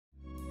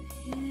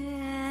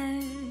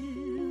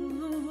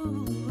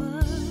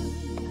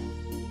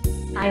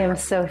I am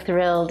so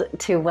thrilled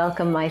to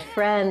welcome my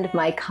friend,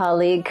 my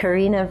colleague,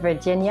 Karena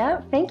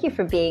Virginia. Thank you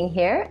for being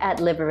here at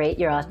Liberate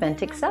Your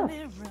Authentic Self.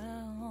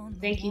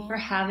 Thank you for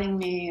having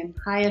me, and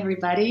hi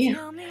everybody.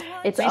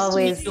 It's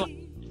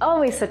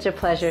always such a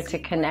pleasure to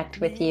connect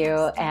with you,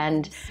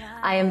 and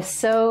I am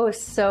so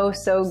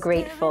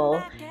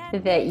grateful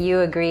that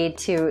you agreed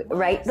to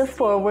write the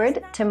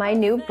foreword to my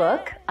new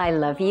book, I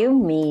Love You,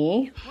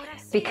 Me,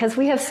 because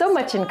we have so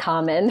much in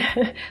common,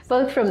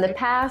 both from the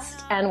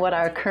past and what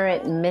our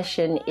current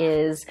mission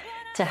is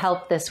to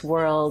help this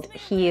world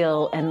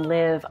heal and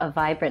live a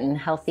vibrant and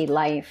healthy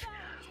life.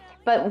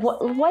 But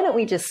why don't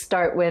we just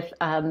start with,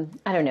 I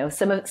don't know,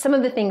 some of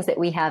the things that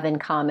we have in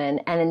common.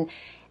 And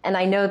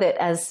I know that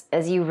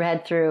as you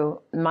read through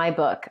my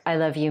book, I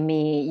Love You,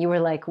 Me, you were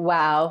like,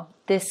 wow,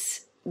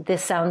 this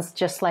sounds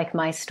just like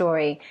my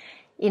story.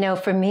 You know,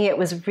 for me, it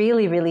was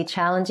really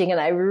challenging, and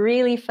I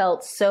really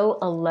felt so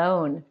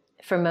alone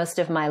for most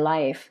of my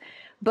life,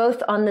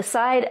 both on the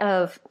side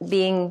of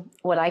being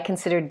what I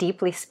consider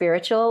deeply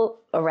spiritual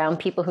around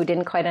people who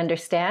didn't quite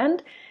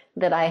understand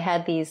that I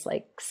had these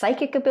like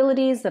psychic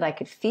abilities, that I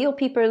could feel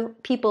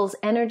people's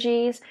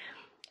energies.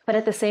 But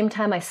at the same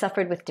time, I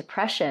suffered with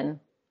depression.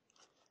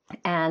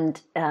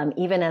 And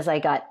even as I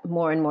got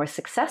more and more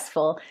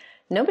successful,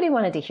 nobody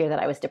wanted to hear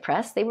that I was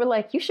depressed. They were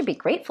like, you should be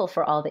grateful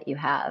for all that you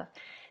have.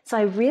 So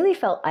I really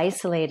felt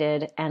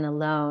isolated and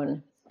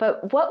alone.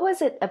 But what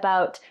was it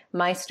about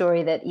my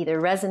story that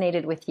either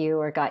resonated with you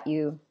or got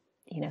you,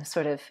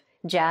 sort of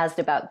jazzed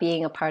about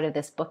being a part of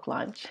this book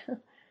launch?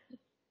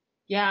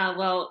 Yeah,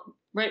 well,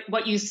 right,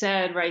 what you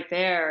said right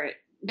there,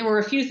 there were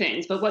a few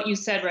things, but what you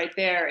said right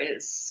there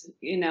is,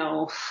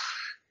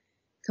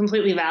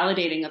 completely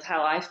validating of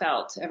how I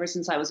felt ever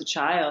since I was a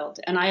child.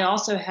 And I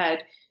also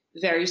had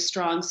very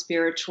strong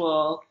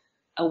spiritual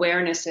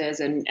awarenesses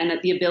and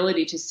the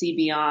ability to see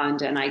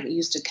beyond. And I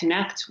used to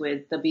connect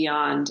with the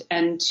beyond,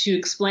 and to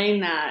explain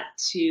that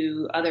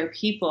to other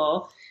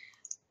people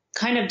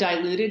kind of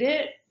diluted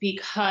it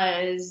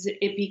because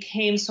it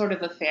became sort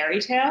of a fairy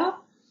tale.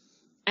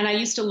 And I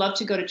used to love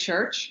to go to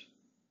church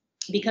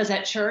because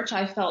at church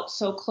I felt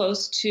so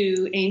close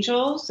to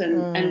angels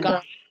and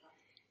God.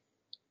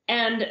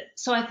 And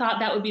so I thought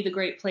that would be the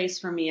great place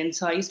for me. And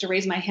so I used to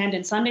raise my hand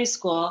in Sunday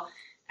school,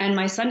 and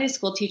my Sunday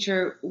school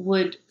teacher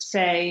would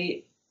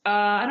say,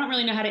 I don't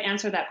really know how to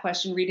answer that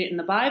question. Read it in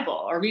the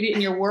Bible or read it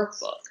in your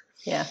workbook.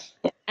 Yeah.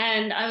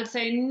 And I would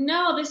say,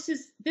 no, this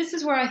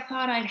is where I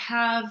thought I'd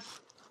have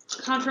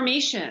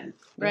confirmation,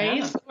 right?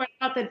 Yeah. So I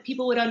thought that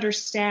people would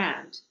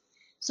understand.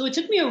 So it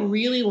took me a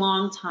really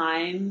long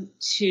time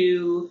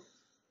to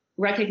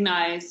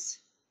recognize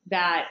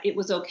that it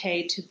was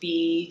okay to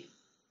be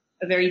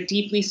a very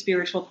deeply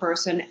spiritual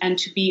person and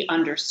to be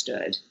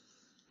understood,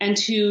 and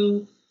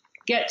to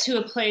get to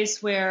a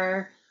place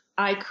where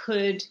I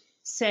could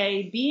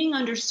say being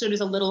understood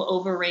is a little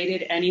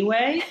overrated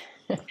anyway,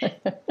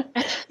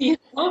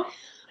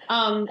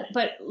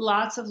 but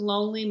lots of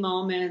lonely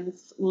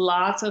moments,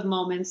 lots of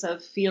moments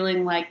of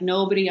feeling like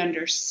nobody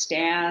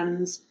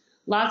understands,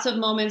 lots of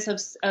moments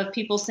of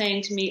people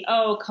saying to me,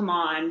 oh, come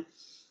on.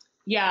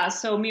 Yeah,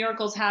 so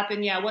miracles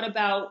happen. Yeah, what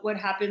about what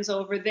happens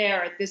over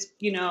there at this,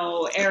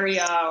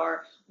 area?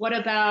 Or what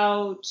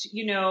about,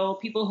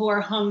 people who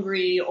are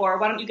hungry? Or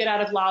why don't you get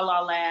out of La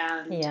La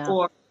Land? Yeah.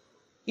 Or,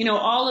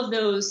 all of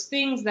those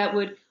things that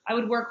I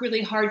would work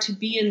really hard to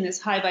be in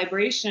this high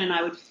vibration.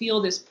 I would feel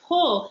this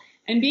pull.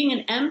 And being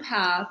an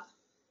empath,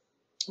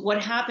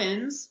 what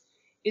happens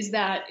is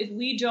that if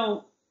we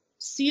don't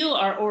seal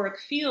our auric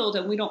field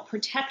and we don't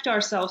protect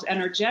ourselves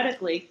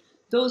energetically,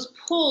 those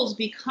pulls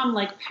become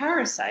like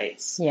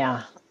parasites.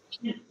 Yeah.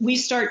 We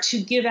start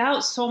to give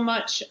out so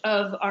much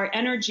of our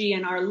energy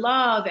and our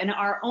love and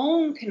our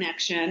own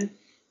connection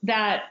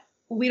that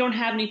we don't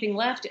have anything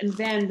left. And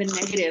then the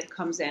negative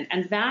comes in.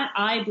 And that,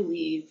 I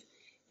believe,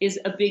 is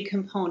a big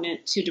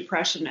component to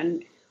depression.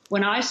 And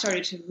when I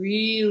started to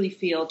really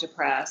feel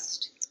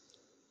depressed,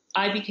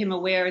 I became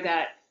aware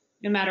that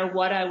no matter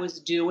what I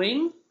was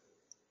doing,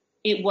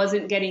 it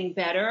wasn't getting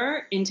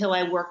better until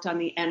I worked on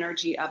the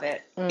energy of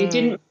it. It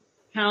didn't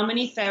how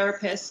many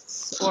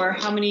therapists or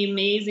how many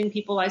amazing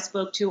people I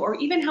spoke to, or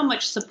even how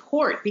much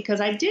support, because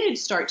I did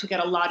start to get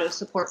a lot of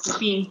support for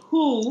being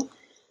who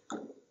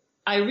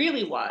I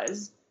really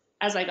was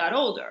as I got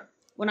older.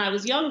 When I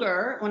was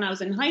younger, when I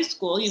was in high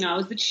school, I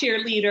was the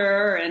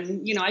cheerleader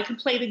and, I could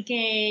play the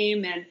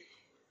game and,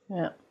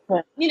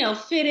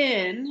 fit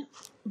in.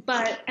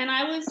 And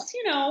I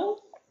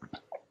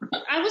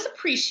was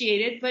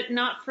appreciated, but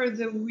not for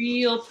the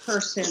real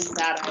person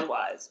that I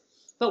was.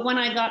 But when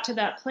I got to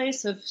that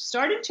place of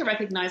starting to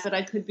recognize that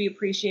I could be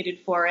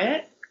appreciated for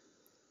it,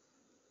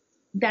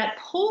 that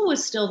pull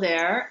was still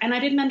there. And I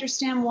didn't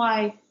understand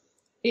why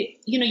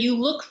you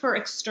look for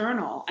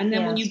external. And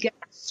then when you get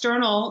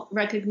external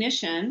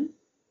recognition,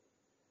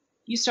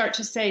 you start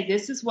to say,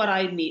 this is what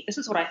I need. This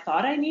is what I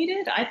thought I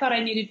needed. I thought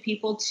I needed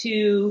people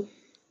to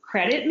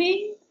credit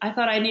me. I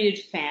thought I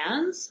needed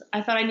fans.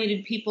 I thought I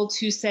needed people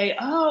to say,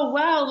 oh,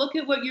 wow, look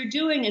at what you're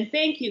doing and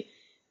thank you.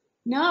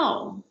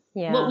 No,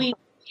 What Yeah. we need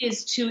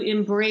is to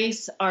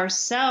embrace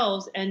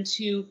ourselves and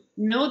to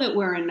know that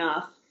we're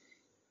enough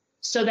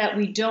so that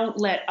we don't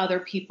let other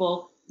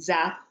people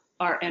zap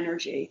our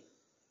energy.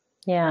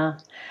 Yeah.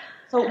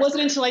 So it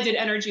wasn't until I did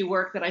energy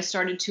work that I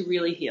started to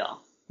really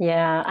heal.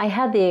 Yeah, I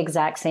had the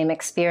exact same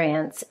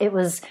experience. It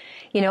was,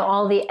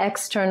 all the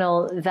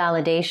external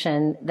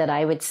validation that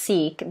I would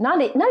seek,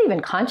 not even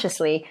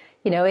consciously.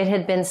 It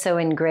had been so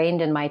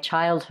ingrained in my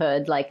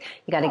childhood, like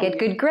you got to get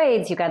good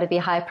grades, you got to be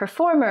a high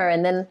performer,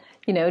 and then,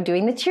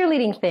 doing the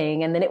cheerleading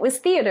thing, and then it was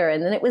theater,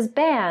 and then it was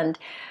band.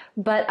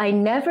 But I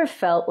never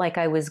felt like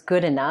I was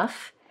good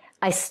enough.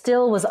 I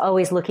still was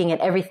always looking at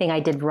everything I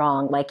did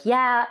wrong. Like,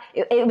 yeah,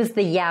 it was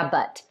the yeah,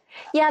 but.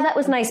 Yeah, that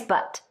was nice,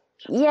 but.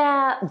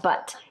 Yeah,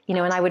 but,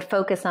 and I would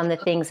focus on the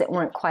things that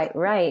weren't quite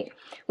right,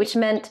 which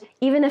meant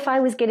even if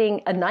I was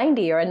getting a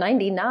 90 or a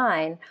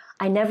 99,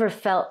 I never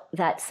felt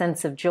that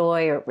sense of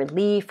joy or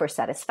relief or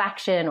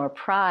satisfaction or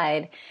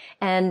pride.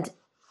 And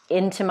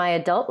into my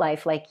adult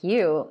life, like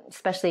you,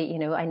 especially,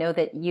 I know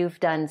that you've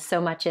done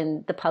so much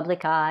in the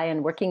public eye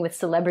and working with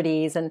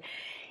celebrities. And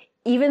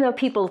even though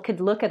people could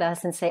look at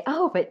us and say,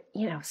 oh, but,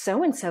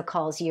 so-and-so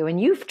calls you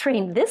and you've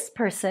trained this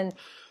person,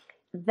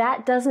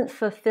 that doesn't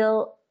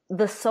fulfill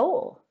the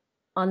soul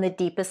on the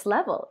deepest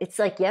level. It's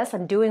like, yes,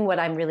 I'm doing what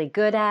I'm really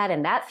good at,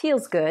 and that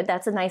feels good.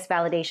 That's a nice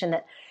validation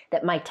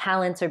that my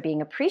talents are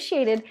being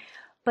appreciated,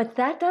 but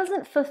that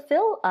doesn't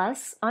fulfill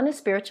us on a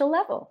spiritual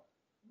level.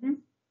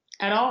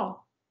 At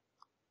all.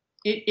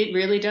 It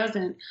really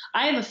doesn't.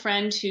 I have a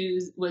friend who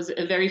was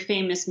a very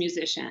famous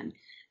musician,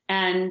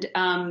 and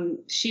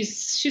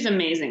she's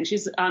amazing.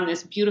 She's on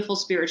this beautiful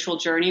spiritual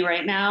journey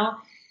right now,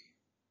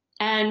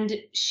 and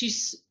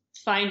she's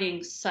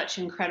finding such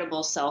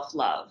incredible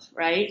self-love,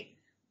 right?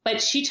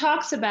 But she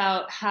talks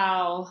about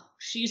how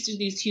she used to do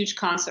these huge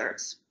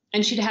concerts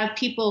and she'd have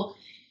people,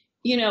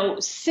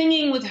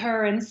 singing with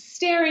her and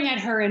staring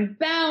at her and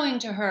bowing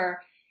to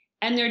her.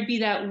 And there'd be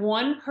that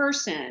one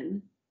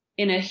person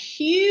in a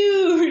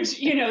huge,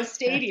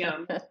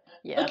 stadium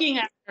yeah. looking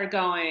at her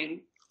going,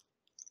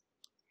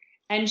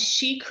 and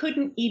she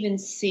couldn't even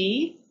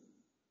see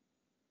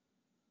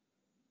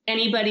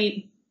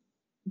anybody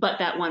but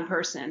that one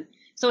person.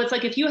 So it's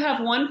like if you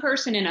have one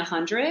person in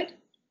 100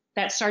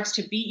 that starts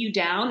to beat you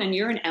down and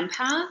you're an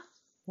empath,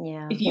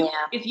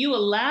 if you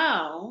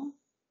allow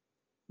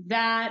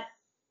that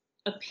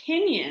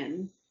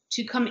opinion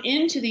to come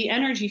into the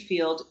energy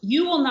field,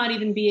 you will not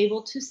even be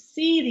able to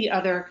see the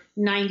other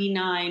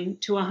 99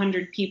 to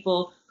 100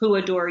 people who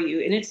adore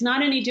you. And it's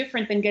not any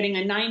different than getting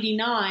a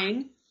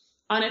 99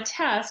 on a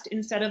test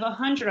instead of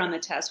 100 on the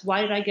test.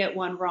 Why did I get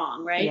one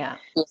wrong, right? Yeah.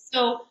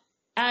 So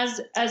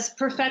as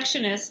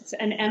perfectionists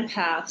and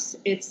empaths,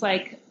 it's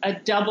like a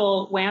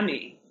double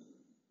whammy.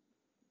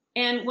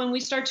 And when we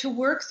start to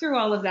work through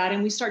all of that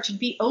and we start to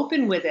be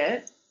open with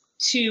it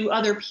to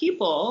other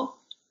people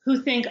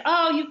who think,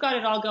 oh, you've got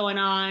it all going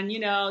on, you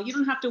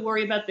don't have to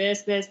worry about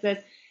this.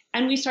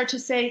 And we start to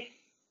say,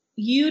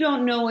 you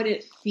don't know what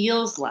it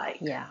feels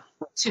like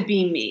to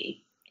be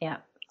me. Yeah.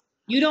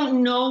 You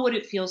don't know what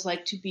it feels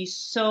like to be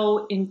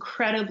so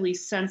incredibly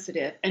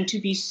sensitive and to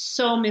be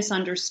so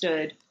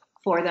misunderstood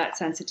for that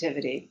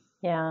sensitivity.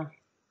 Yeah.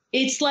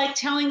 It's like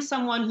telling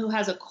someone who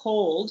has a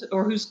cold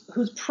or who's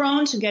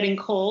prone to getting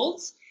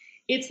colds.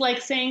 It's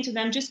like saying to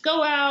them, just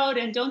go out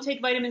and don't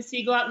take vitamin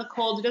C, go out in the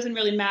cold. It doesn't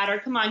really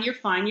matter. Come on, you're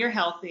fine. You're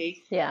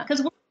healthy. Yeah.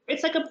 Because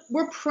it's like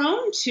we're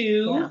prone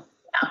to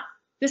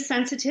the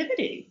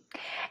sensitivity.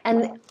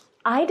 And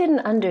I didn't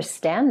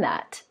understand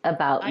that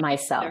about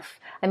myself.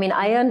 I mean,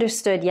 I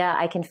understood,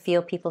 I can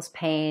feel people's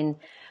pain,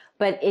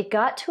 but it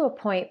got to a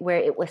point where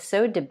it was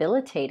so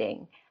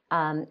debilitating.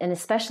 And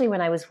especially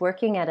when I was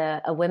working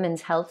at a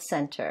women's health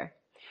center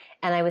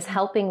and I was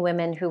helping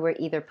women who were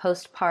either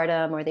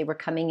postpartum or they were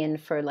coming in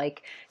for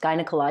like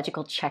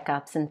gynecological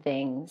checkups and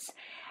things.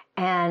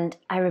 And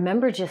I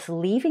remember just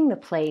leaving the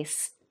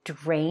place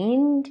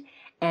drained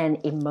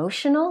and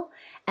emotional.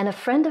 And a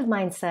friend of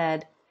mine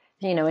said,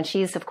 and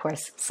she's of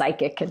course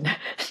psychic, and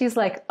she's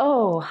like,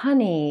 oh,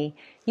 honey,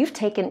 you've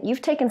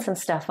taken some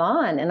stuff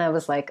on. And I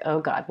was like,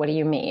 oh God, what do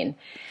you mean?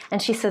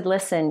 And she said,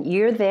 listen,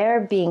 you're there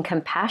being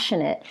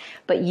compassionate,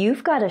 but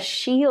you've got to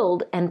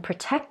shield and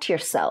protect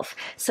yourself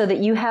so that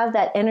you have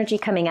that energy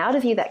coming out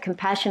of you, that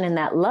compassion and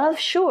that love,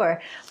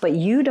 sure, but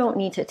you don't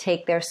need to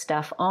take their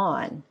stuff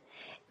on.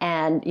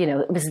 And,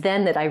 it was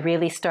then that I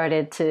really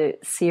started to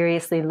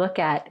seriously look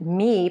at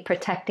me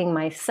protecting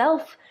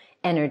myself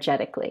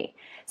energetically.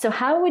 So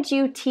how would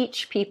you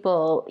teach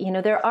people,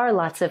 there are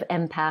lots of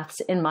empaths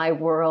in my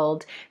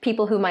world,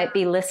 people who might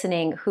be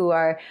listening who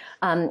are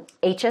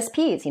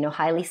HSPs,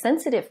 highly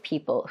sensitive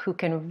people who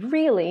can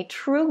really,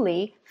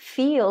 truly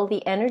feel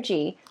the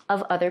energy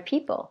of other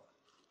people?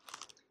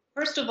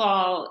 First of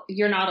all,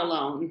 you're not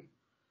alone.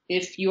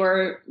 If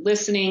you're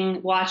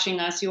listening, watching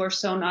us, you are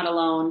so not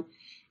alone.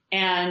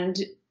 And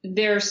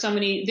there were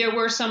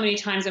so many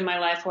times in my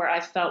life where I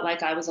felt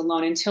like I was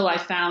alone until I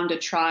found a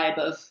tribe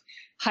of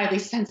highly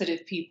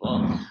sensitive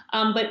people.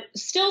 But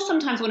still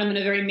sometimes when I'm in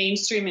a very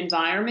mainstream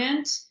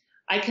environment,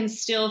 I can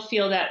still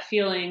feel that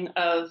feeling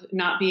of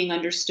not being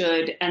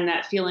understood and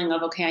that feeling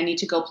of, okay, I need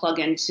to go plug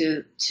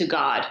into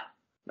God,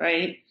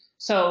 right?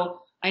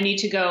 So I need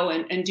to go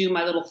and do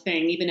my little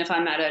thing. Even if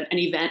I'm at an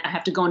event, I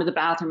have to go into the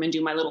bathroom and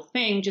do my little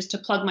thing just to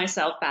plug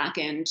myself back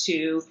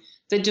into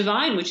the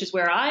divine, which is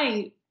where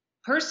I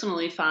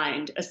personally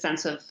find a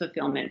sense of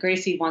fulfillment.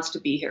 Gracie wants to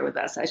be here with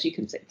us, as you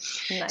can see.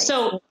 Nice.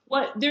 So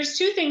there's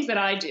two things that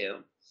I do.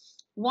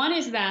 One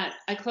is that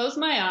I close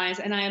my eyes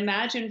and I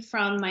imagine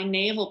from my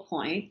navel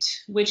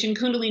point, which in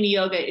Kundalini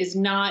Yoga is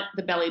not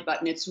the belly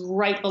button, it's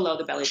right below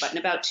the belly button,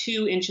 about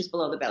 2 inches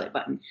below the belly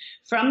button.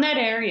 From that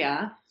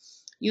area,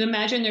 you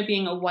imagine there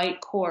being a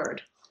white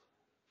cord.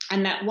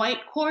 And that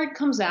white cord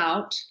comes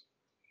out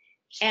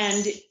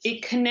and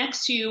it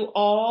connects you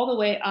all the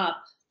way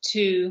up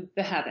to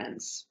the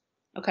heavens.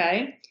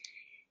 Okay?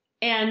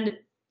 And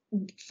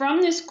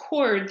from this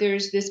cord,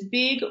 there's this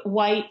big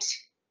white,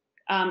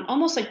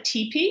 almost like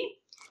teepee.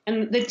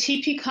 And the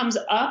teepee comes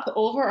up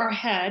over our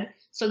head.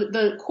 So that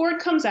the cord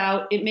comes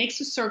out, it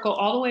makes a circle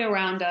all the way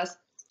around us.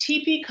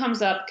 Teepee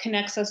comes up,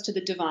 connects us to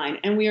the divine.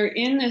 And we are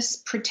in this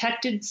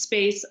protected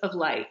space of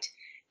light.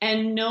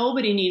 And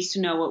nobody needs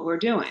to know what we're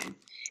doing.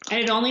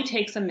 And it only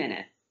takes a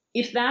minute.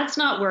 If that's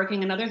not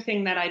working, another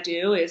thing that I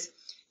do is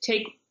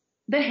take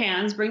the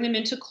hands, bring them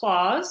into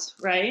claws,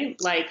 right?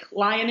 Like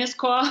lioness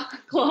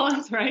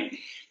claws, right?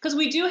 Because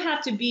we do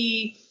have to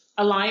be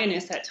a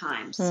lioness at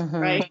times,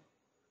 right?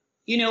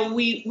 You know,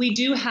 we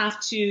do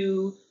have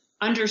to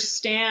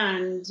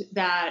understand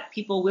that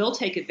people will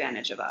take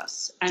advantage of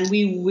us and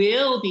we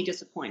will be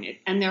disappointed.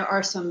 And there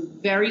are some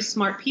very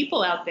smart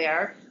people out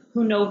there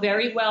who know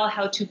very well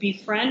how to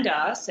befriend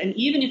us. And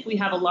even if we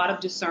have a lot of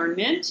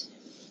discernment,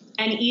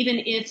 and even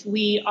if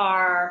we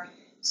are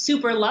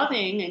super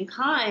loving and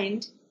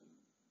kind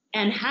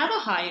and have a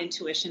high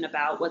intuition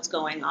about what's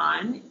going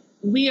on,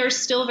 we are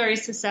still very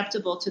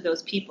susceptible to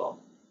those people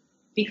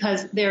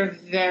because they're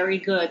very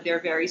good,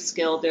 they're very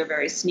skilled, they're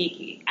very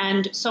sneaky.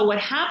 And so what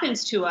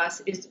happens to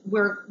us is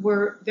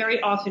we're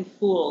very often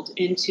fooled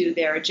into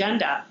their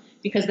agenda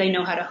because they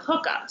know how to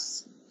hook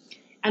us.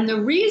 And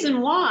the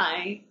reason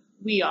why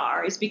we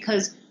are is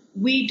because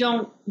we're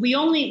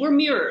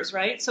mirrors,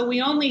 right? So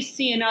we only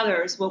see in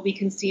others what we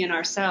can see in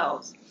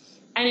ourselves.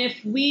 And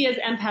if we as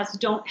empaths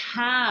don't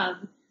have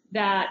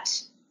that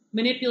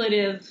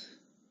manipulative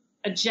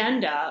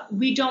agenda,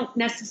 we don't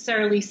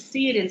necessarily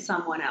see it in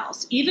someone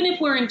else. Even if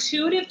we're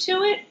intuitive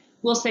to it,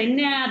 we'll say,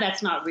 nah,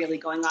 that's not really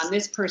going on.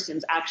 This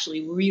person's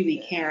actually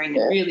really caring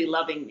and really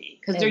loving me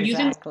because they're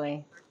using.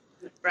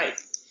 Right.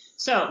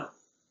 So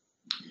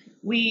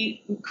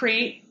we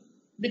create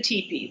the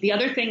teepee. The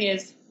other thing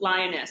is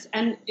lioness.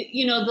 And,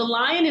 you know, the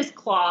lioness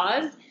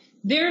claws,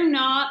 they're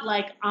not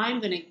like, I'm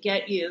going to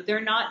get you. They're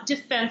not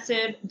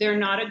defensive. They're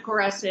not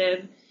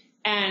aggressive.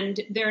 And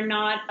they're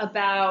not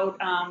about,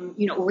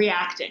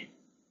 reacting.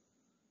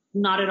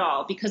 Not at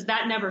all, because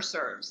that never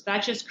serves.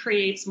 That just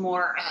creates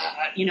more,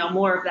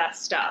 more of that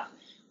stuff.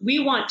 We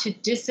want to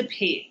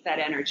dissipate that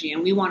energy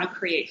and we want to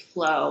create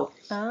flow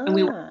and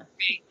we want to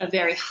create a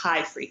very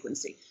high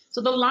frequency. So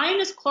the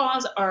lioness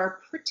claws are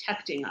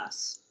protecting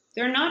us.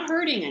 They're not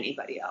hurting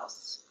anybody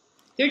else.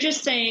 They're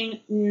just saying,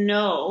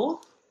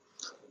 no,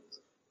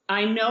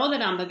 I know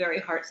that I'm a very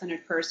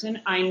heart-centered person.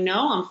 I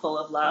know I'm full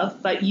of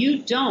love, but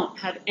you don't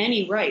have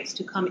any rights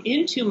to come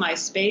into my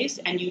space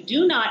and you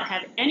do not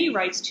have any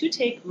rights to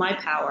take my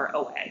power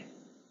away.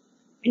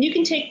 And you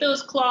can take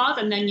those claws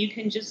and then you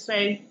can just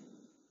say,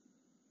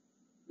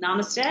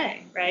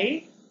 namaste,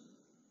 right?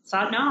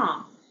 Sat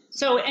Nam.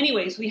 So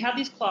anyways, we have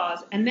these claws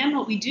and then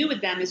what we do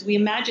with them is we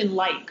imagine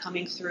light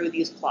coming through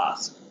these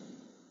claws.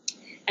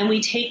 And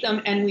we take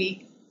them and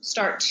we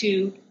start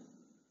to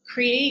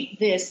create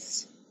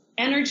this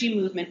energy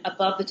movement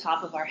above the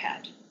top of our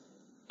head.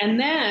 And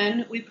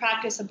then we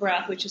practice a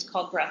breath, which is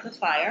called breath of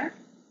fire.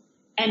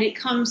 And it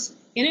comes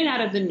in and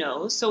out of the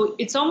nose. So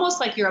it's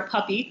almost like you're a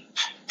puppy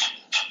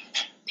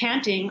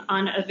panting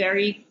on a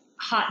very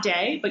hot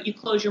day, but you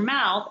close your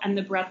mouth and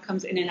the breath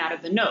comes in and out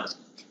of the nose.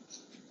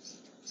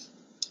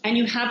 And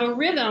you have a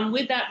rhythm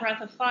with that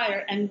breath of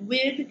fire and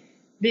with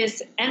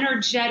this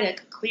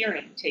energetic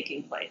clearing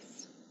taking place.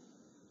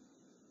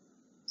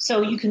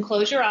 So you can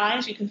close your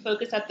eyes, you can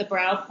focus at the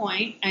brow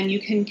point, and you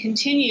can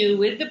continue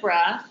with the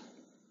breath,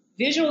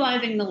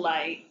 visualizing the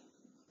light,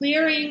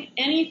 clearing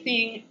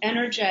anything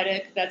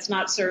energetic that's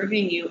not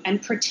serving you,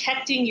 and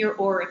protecting your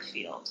auric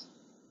field.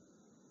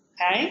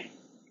 Okay?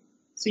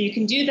 So you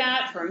can do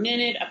that for a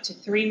minute, up to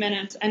 3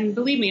 minutes. And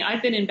believe me,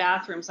 I've been in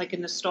bathrooms, like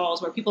in the stalls,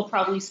 where people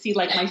probably see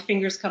like my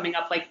fingers coming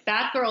up, like,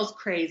 that girl's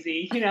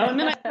crazy, And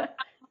then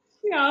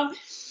I,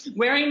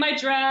 wearing my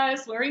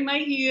dress, wearing my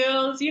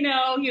heels,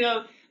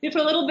 they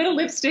put a little bit of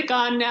lipstick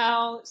on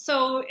now.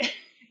 So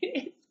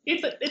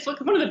it's like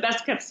one of the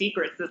best kept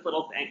secrets, this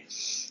little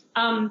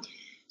thing.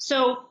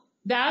 So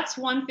that's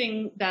one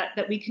thing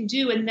that we can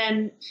do and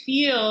then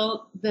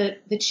feel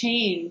the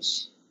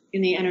change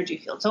in the energy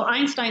field. So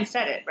Einstein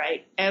said it,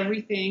 right?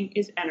 Everything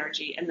is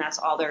energy and that's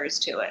all there is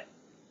to it.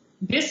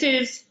 This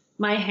is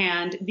my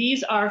hand.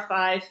 These are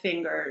 5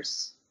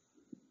 fingers.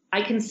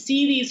 I can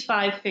see these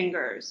 5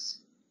 fingers,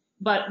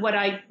 but what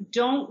I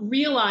don't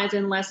realize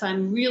unless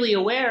I'm really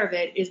aware of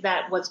it is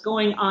that what's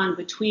going on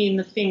between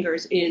the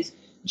fingers is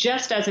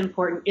just as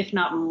important, if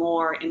not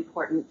more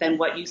important, than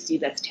what you see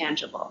that's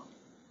tangible.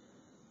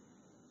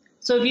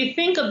 So if you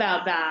think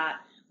about that,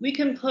 we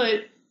can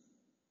put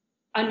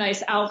a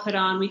nice outfit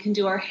on, we can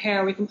do our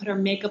hair, we can put our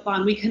makeup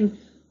on, we can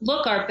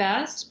look our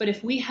best, but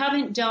if we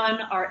haven't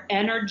done our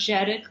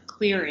energetic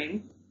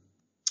clearing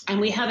and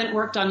we haven't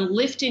worked on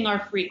lifting our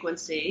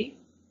frequency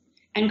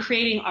and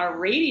creating our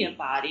radiant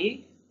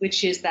body,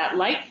 which is that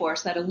light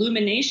force, that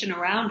illumination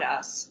around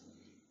us,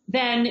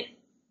 then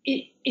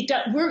it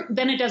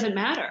doesn't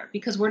matter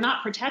because we're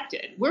not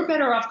protected. We're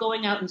better off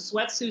going out in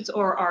sweatsuits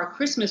or our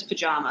Christmas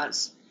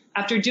pajamas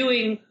after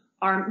doing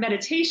our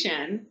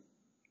meditation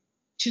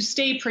to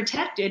stay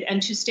protected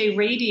and to stay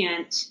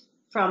radiant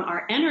from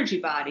our energy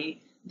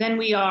body than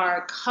we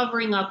are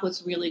covering up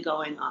what's really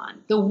going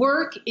on. The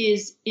work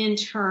is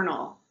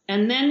internal,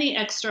 and then the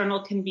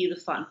external can be the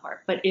fun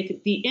part. But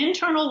if the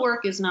internal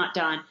work is not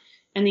done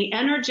and the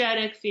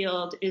energetic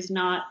field is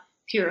not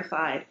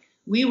purified,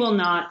 we will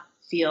not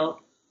feel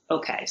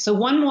okay. So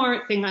one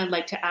more thing I'd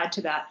like to add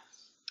to that.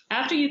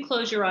 After you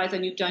close your eyes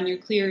and you've done your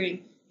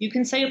clearing, you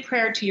can say a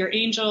prayer to your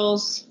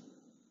angels.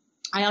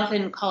 I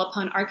often call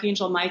upon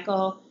Archangel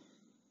Michael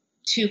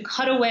to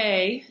cut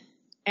away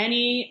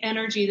any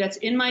energy that's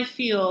in my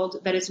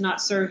field that is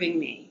not serving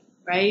me,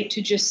 right?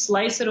 To just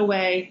slice it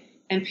away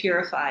and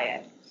purify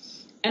it.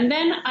 And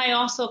then I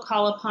also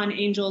call upon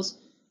angels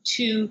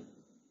to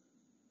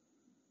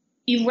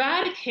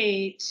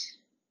eradicate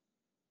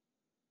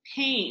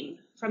pain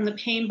from the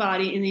pain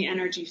body in the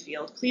energy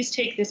field. Please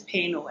take this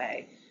pain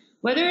away.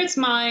 Whether it's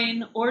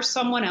mine or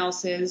someone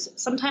else's,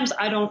 sometimes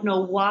I don't know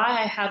why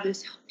I have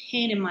this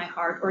pain in my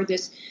heart or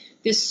this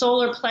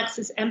solar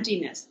plexus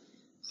emptiness.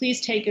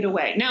 Please take it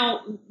away.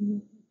 Now,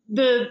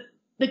 the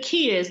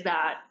key is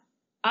that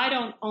I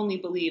don't only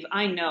believe,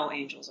 I know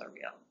angels are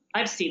real.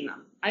 I've seen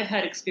them. I've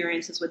had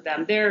experiences with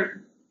them.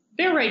 They're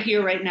right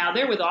here, right now.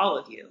 They're with all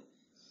of you.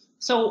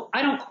 So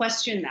I don't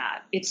question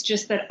that. It's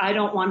just that I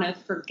don't want to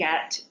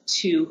forget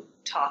to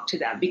talk to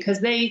them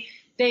because they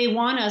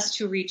want us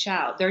to reach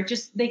out.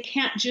 They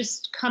can't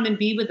just come and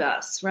be with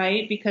us,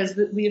 right? Because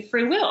we have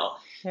free will.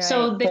 Right.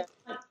 So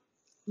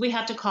we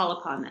have to call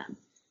upon them.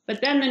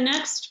 But then the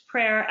next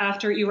prayer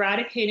after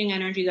eradicating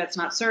energy that's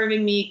not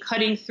serving me,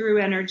 cutting through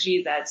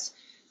energy that's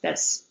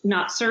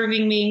not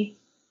serving me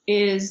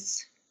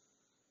is,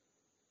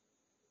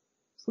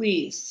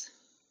 please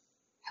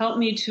help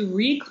me to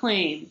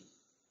reclaim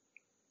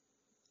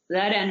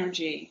that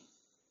energy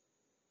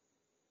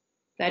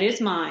that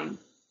is mine,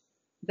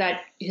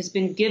 that has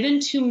been given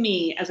to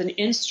me as an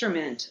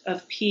instrument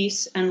of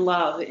peace and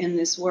love in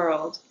this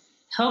world.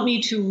 Help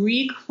me to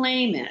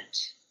reclaim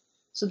it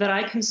so that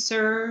I can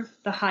serve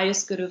the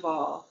highest good of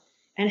all.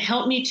 And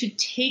help me to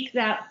take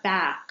that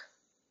back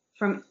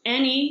from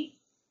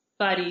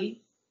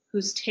anybody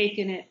who's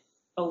taken it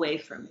away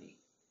from me.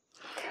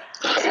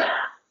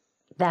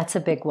 That's a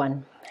big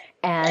one.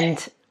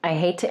 And I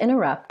hate to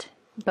interrupt,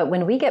 but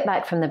when we get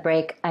back from the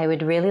break, I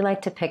would really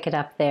like to pick it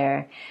up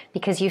there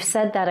because you've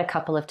said that a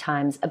couple of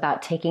times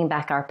about taking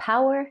back our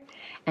power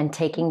and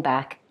taking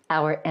back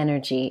our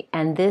energy.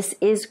 And this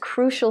is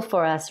crucial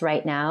for us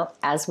right now.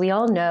 As we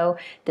all know,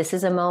 this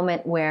is a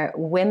moment where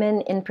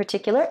women in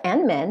particular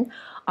and men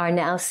are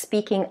now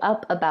speaking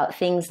up about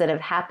things that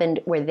have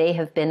happened where they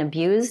have been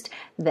abused,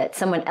 that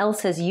someone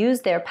else has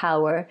used their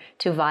power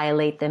to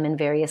violate them in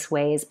various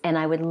ways. And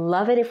I would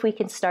love it if we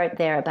can start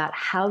there about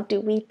how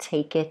do we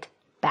take it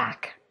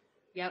back.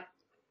 Yep.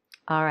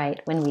 All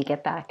right, when we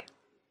get back.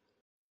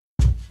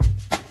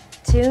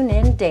 Tune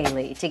in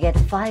daily to get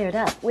fired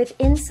up with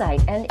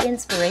insight and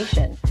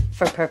inspiration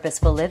for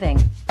purposeful living,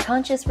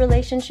 conscious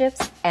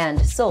relationships, and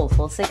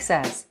soulful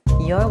success.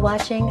 You're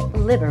watching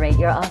Liberate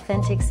Your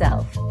Authentic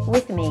Self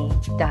with me,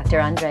 Dr.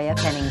 Andrea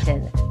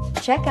Pennington.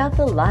 Check out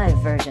the live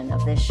version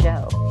of this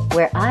show,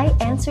 where I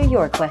answer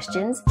your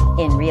questions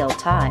in real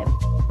time.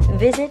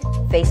 Visit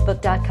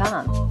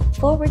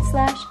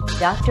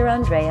facebook.com/Dr.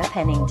 Andrea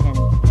Pennington.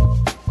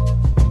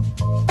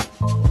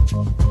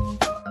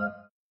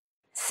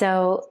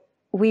 So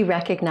we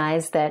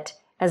recognize that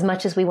as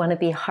much as we want to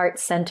be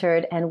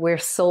heart-centered and we're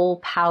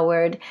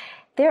soul-powered,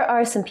 there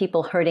are some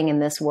people hurting in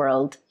this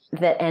world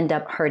that end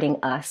up hurting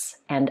us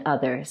and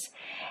others.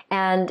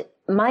 And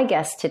my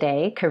guest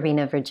today,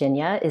 Karena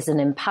Virginia, is an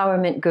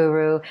empowerment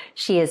guru.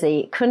 She is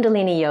a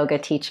Kundalini yoga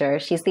teacher.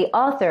 She's the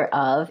author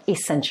of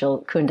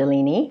Essential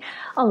Kundalini,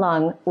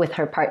 along with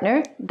her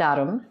partner,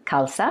 Dharam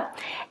Khalsa.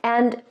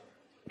 And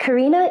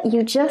Karena,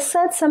 you just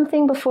said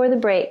something before the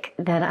break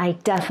that I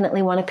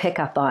definitely want to pick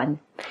up on.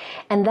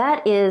 And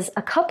that is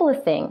a couple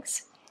of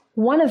things.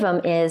 One of them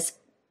is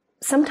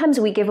sometimes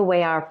we give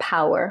away our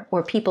power,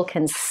 or people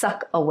can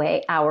suck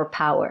away our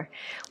power,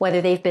 whether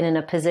they've been in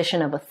a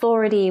position of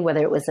authority,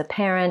 whether it was a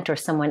parent or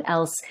someone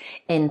else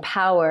in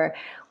power.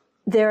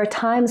 There are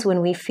times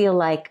when we feel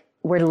like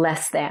we're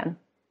less than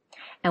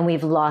and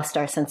we've lost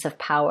our sense of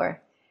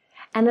power.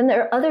 And then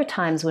there are other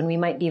times when we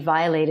might be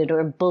violated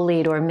or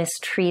bullied or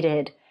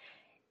mistreated.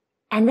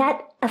 And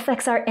that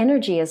affects our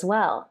energy as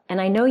well. And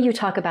I know you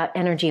talk about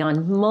energy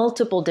on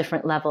multiple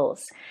different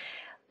levels,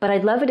 but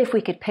I'd love it if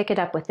we could pick it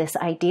up with this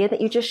idea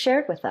that you just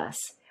shared with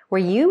us,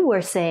 where you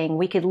were saying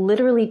we could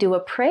literally do a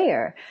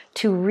prayer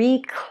to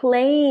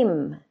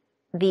reclaim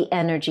the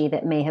energy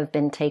that may have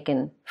been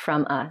taken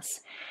from us.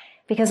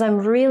 Because I'm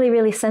really,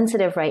 really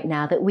sensitive right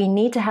now that we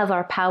need to have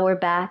our power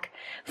back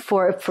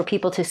for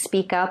people to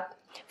speak up,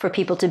 for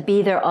people to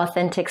be their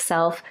authentic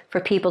self,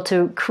 for people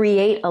to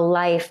create a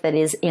life that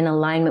is in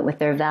alignment with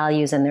their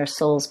values and their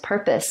soul's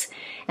purpose.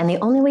 And the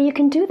only way you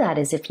can do that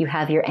is if you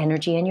have your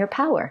energy and your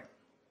power.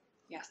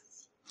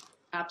 Yes,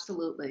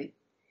 absolutely.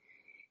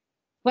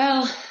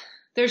 Well,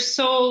 there's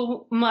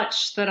so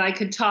much that I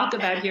could talk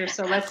about here,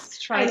 so let's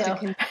try to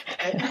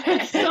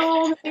condense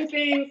so many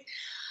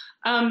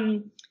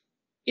things.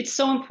 It's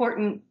so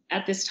important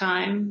at this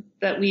time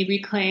that we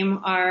reclaim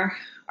our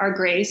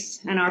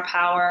grace and our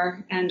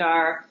power and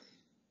our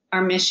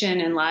mission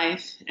in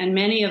life. And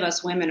many of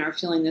us women are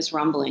feeling this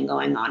rumbling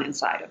going on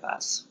inside of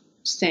us,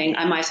 saying,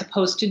 am I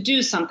supposed to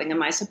do something?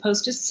 Am I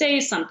supposed to say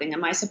something?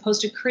 Am I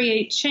supposed to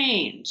create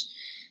change?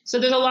 So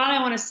there's a lot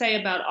I want to say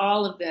about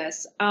all of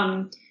this.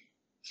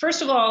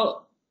 First of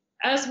all,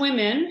 as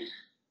women,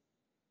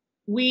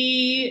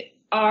 we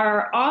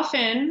are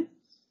often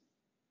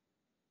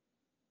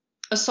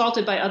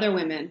assaulted by other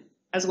women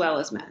as well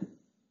as men.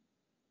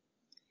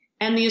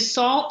 And the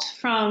assault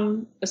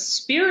from a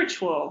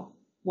spiritual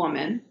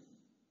woman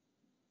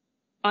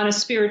on a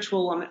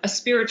spiritual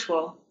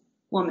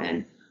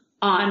woman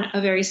on a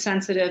very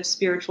sensitive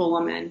spiritual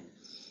woman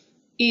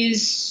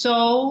is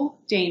so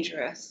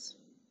dangerous,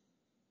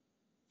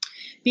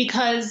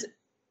 because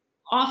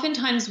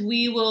oftentimes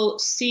we will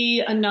see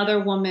another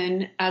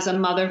woman as a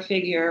mother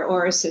figure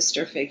or a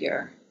sister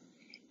figure.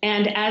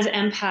 And as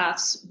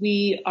empaths,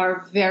 we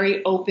are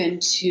very open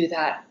to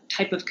that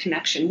type of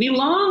connection. We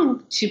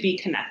long to be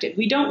connected.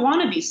 We don't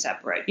want to be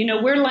separate. You know,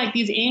 we're like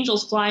these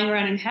angels flying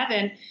around in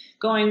heaven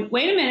going,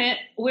 wait a minute,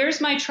 where's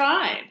my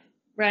tribe,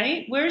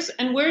 right? Where's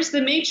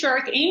the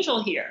matriarch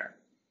angel here?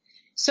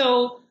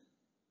 So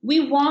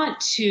we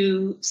want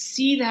to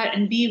see that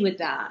and be with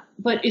that.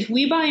 But if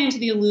we buy into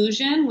the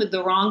illusion with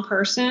the wrong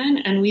person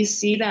and we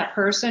see that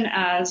person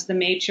as the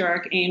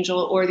matriarch angel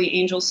or the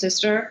angel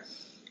sister,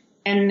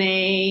 and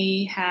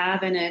they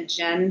have an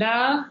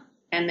agenda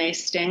and they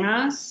sting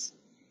us,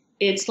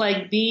 it's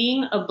like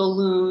being a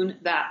balloon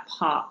that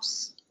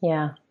pops.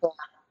 Yeah.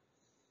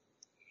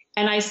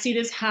 And I see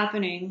this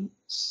happening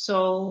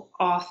so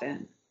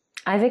often.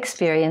 I've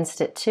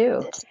experienced it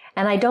too.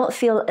 And I don't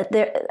feel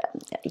there,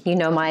 you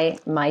know,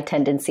 my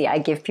tendency, I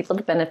give people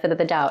the benefit of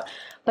the doubt,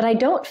 but I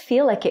don't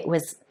feel like it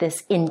was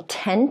this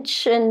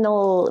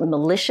intentional,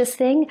 malicious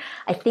thing.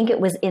 I think it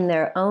was in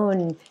their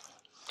own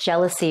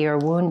jealousy or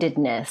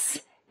woundedness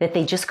that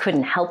they just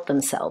couldn't help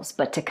themselves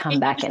but to come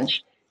back in.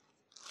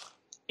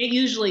 It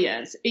usually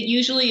is. It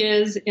usually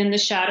is in the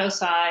shadow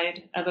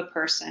side of a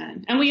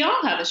person. And we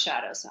all have a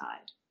shadow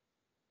side,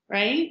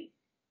 right?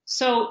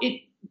 So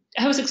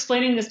I was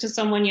explaining this to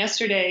someone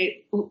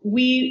yesterday.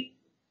 We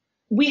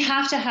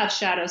have to have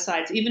shadow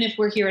sides, even if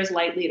we're here as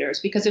light leaders,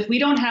 because if we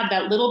don't have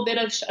that little bit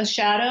of a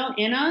shadow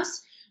in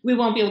us, we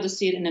won't be able to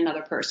see it in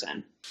another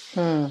person.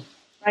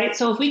 Right?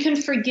 So if we can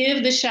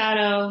forgive the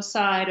shadow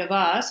side of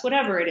us,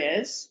 whatever it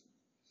is,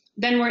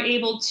 then we're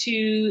able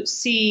to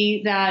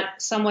see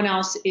that someone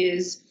else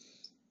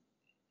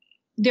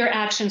their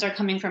actions are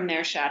coming from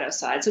their shadow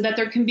side, so that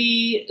there can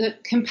be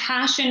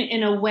compassion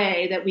in a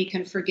way that we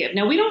can forgive.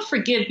 Now, we don't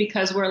forgive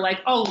because we're like,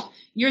 oh,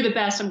 you're the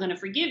best, I'm going to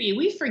forgive you.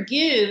 We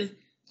forgive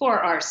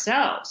for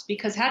ourselves,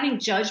 because having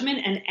judgment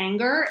and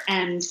anger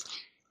and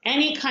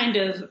any kind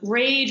of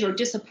rage or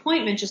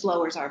disappointment just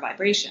lowers our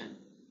vibration.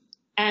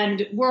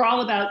 And we're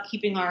all about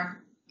keeping our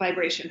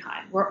vibration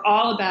high. We're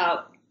all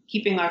about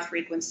keeping our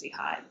frequency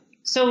high.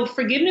 So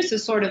forgiveness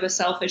is sort of a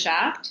selfish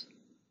act,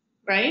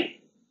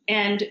 right?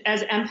 And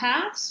as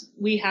empaths,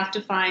 we have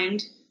to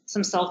find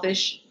some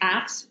selfish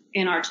acts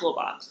in our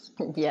toolbox.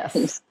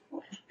 Yes.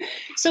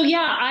 So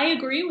yeah, I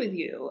agree with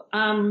you.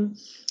 I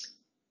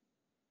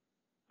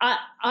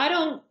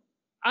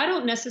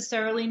don't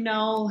necessarily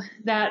know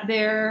that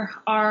there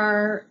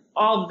are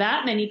all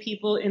that many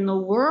people in the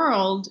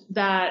world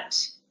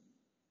that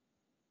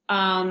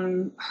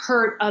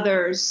hurt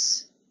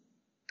others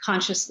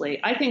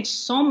consciously. I think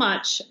so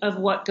much of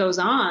what goes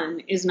on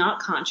is not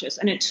conscious.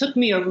 And it took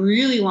me a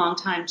really long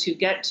time to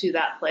get to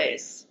that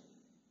place.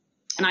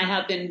 And I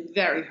have been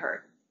very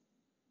hurt.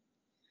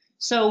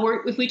 So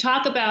if we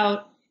talk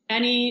about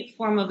any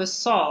form of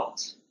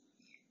assault,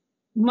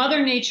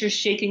 Mother Nature's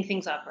shaking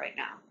things up right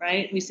now,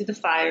 right? We see the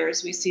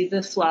fires, we see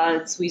the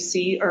floods, we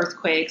see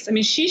earthquakes. I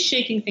mean, she's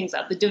shaking things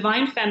up. The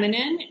divine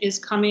feminine is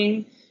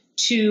coming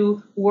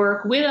to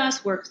work with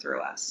us, work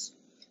through us,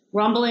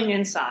 rumbling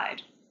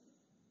inside.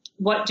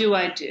 What do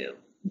I do?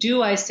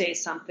 Do I say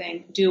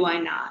something? Do I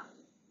not?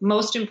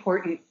 Most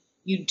important,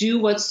 you do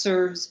what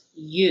serves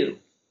you.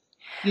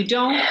 You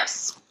don't.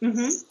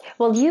 Mm-hmm.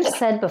 Well, you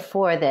said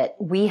before that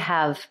we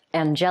have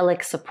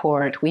angelic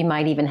support. We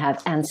might even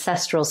have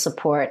ancestral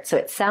support. So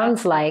it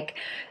sounds like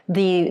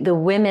the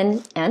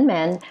women and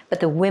men, but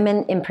the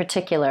women in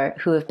particular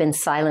who have been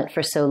silent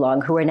for so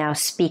long, who are now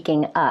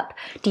speaking up.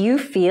 Do you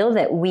feel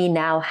that we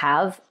now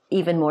have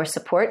even more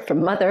support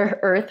from Mother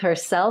Earth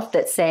herself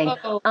that's saying,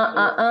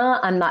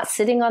 I'm not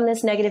sitting on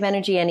this negative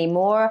energy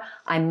anymore.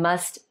 I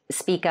must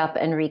speak up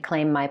and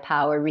reclaim my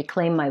power,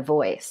 reclaim my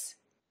voice?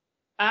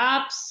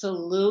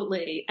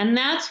 Absolutely. And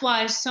that's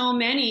why so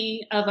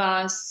many of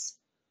us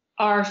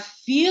are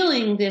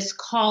feeling this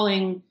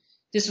calling,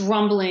 this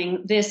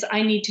rumbling, this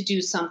I need to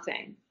do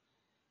something.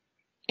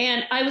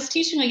 And I was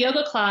teaching a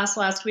yoga class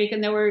last week,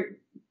 and there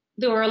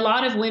were a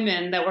lot of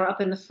women that were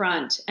up in the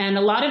front, and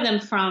a lot of them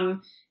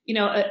from,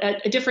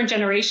 a different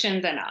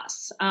generation than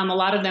us. A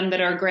lot of them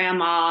that are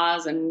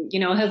grandmas and,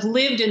 have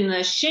lived in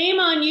the shame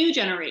on you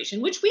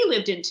generation, which we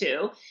lived in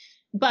too.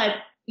 But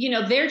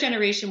their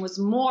generation was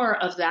more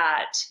of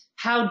that.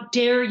 How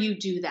dare you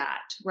do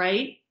that?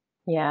 Right?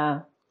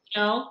 Yeah.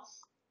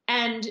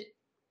 And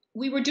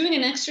we were doing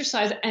an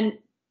exercise, and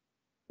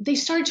they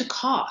started to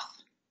cough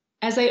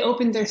as they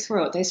opened their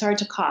throat. They started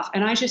to cough,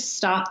 and I just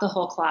stopped the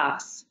whole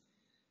class.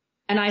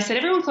 And I said,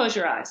 everyone close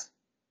your eyes.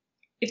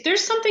 If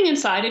there's something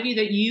inside of you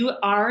that you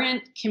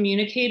aren't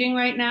communicating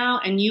right now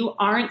and you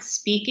aren't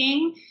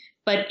speaking,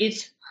 but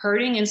it's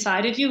hurting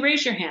inside of you,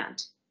 raise your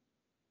hand.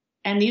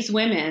 And these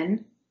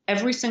women,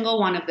 every single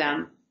one of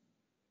them,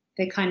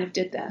 they kind of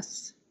did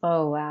this.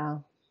 Oh,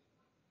 wow.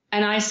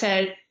 And I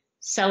said,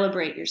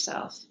 celebrate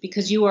yourself,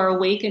 because you are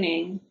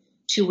awakening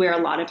to where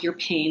a lot of your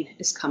pain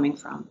is coming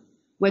from.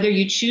 Whether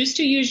you choose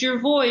to use your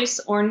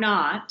voice or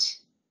not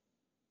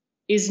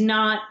is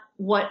not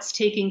what's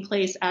taking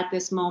place at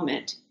this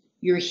moment.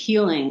 Your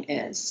healing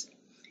is.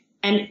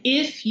 And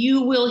if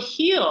you will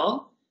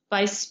heal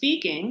by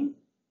speaking,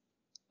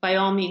 by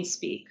all means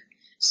speak.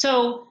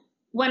 So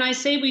when I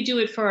say we do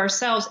it for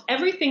ourselves,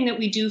 everything that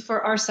we do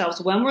for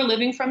ourselves when we're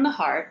living from the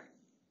heart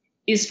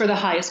is for the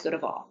highest good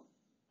of all.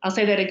 I'll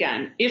say that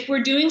again. If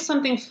we're doing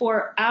something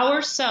for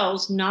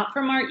ourselves, not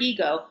from our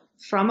ego,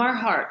 from our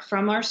heart,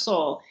 from our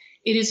soul,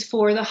 it is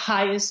for the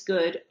highest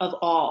good of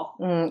all.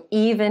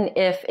 Even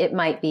if it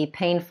might be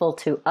painful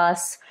to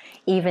us,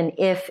 even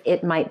if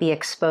it might be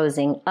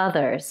exposing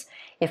others,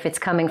 if it's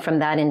coming from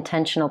that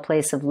intentional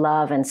place of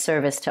love and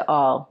service to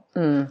all.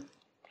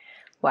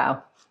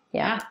 Wow.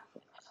 Yeah.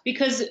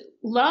 Because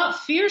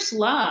fierce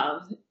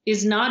love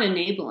is not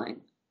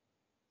enabling.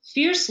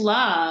 Fierce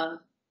love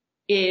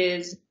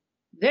is,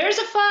 there's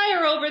a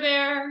fire over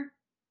there.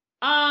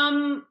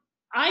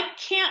 I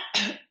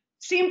can't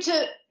seem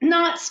to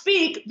not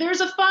speak.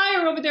 There's a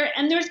fire over there,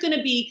 and there's going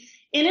to be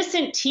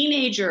innocent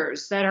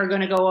teenagers that are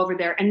going to go over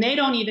there, and they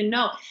don't even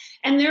know.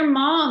 And their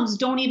moms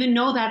don't even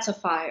know that's a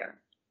fire.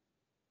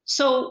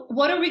 So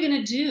what are we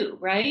going to do,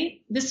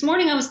 right? This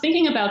morning I was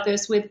thinking about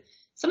this with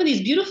some of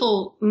these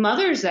beautiful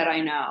mothers that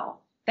I know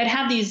that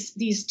have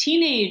these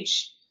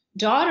teenage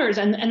daughters,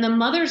 and the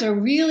mothers are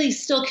really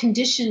still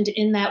conditioned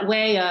in that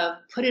way of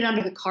put it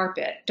under the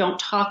carpet, don't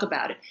talk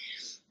about it.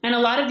 And a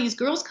lot of these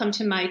girls come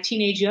to my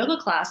teenage yoga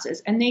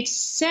classes and they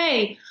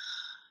say,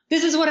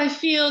 this is what I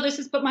feel,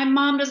 but my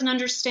mom doesn't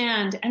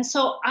understand. And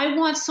so I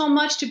want so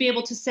much to be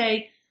able to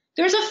say,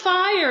 there's a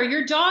fire,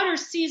 your daughter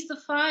sees the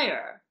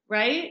fire,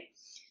 right?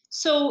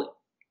 So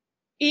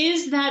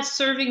is that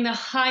serving the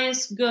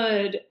highest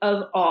good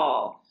of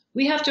all?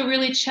 We have to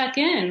really check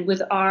in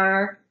with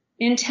our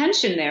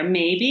intention there.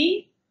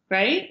 Maybe,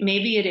 right?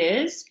 Maybe it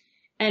is.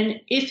 And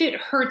if it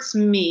hurts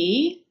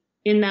me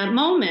in that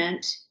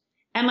moment,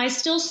 am I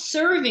still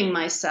serving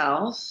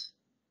myself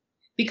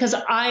because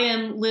I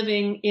am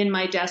living in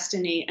my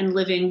destiny and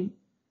living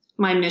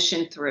my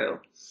mission through?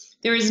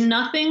 There is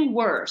nothing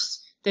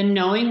worse than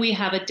knowing we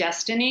have a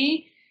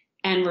destiny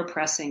and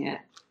repressing it.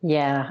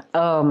 Yeah.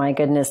 Oh my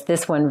goodness.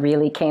 This one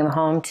really came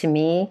home to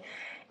me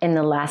in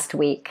the last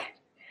week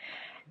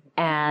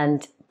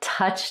and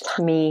touched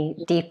me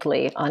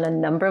deeply on a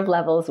number of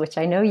levels, which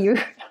I know you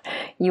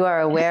are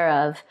aware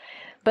of.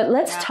 But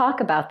let's talk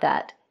about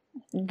that.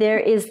 There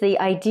is the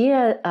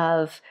idea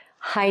of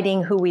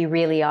hiding who we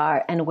really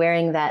are and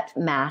wearing that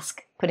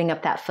mask, putting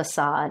up that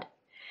facade,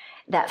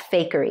 that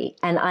fakery.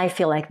 And I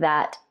feel like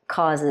that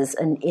causes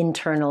an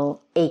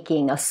internal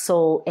aching, a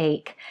soul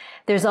ache.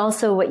 There's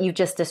also what you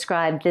just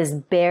described, this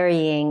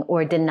burying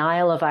or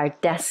denial of our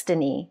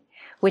destiny,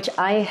 which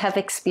I have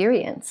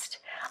experienced.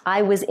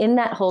 I was in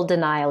that whole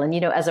denial. And,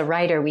 as a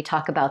writer, we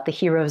talk about the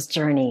hero's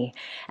journey.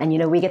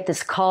 And, we get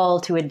this call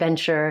to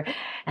adventure.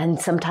 And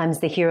sometimes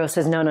the hero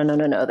says, no,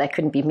 that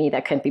couldn't be me.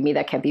 That can't be me.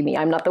 That can't be me.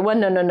 I'm not the one.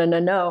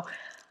 No.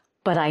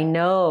 But I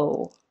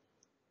know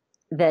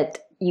that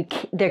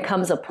there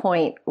comes a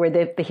point where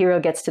the hero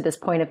gets to this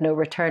point of no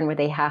return where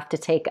they have to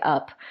take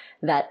up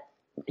that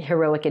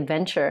heroic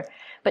adventure.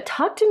 But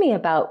talk to me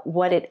about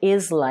what it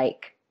is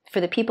like for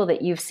the people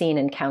that you've seen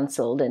and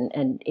counseled and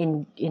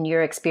in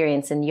your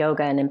experience in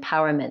yoga and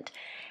empowerment,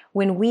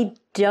 when we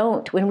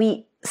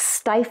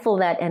stifle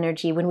that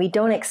energy, when we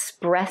don't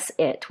express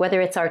it, whether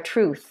it's our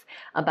truth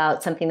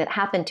about something that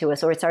happened to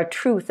us, or it's our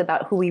truth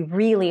about who we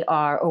really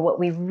are, or what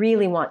we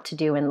really want to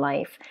do in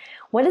life,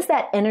 what does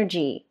that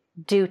energy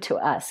do to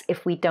us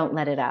if we don't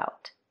let it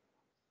out?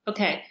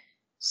 Okay,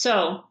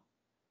 so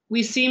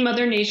we see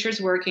Mother Nature's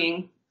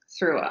working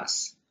through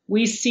us.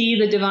 We see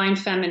the divine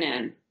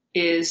feminine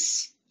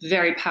is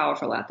very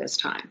powerful at this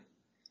time.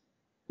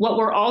 What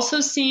we're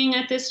also seeing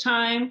at this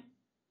time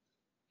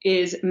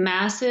is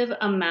massive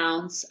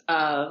amounts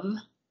of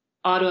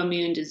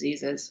autoimmune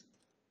diseases.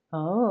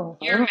 Oh.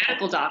 You're a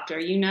medical doctor,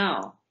 you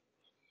know.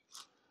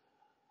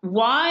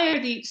 Why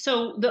are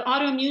so the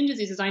autoimmune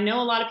diseases, I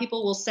know a lot of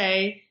people will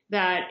say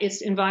that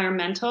it's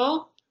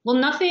environmental. Well,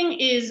 nothing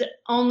is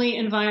only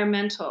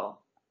environmental.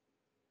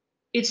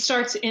 It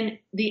starts in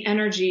the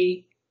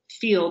energy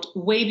field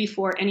way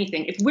before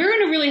anything. If we're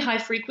in a really high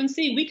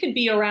frequency, we could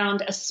be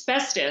around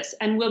asbestos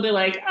and we'll be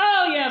like,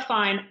 oh yeah,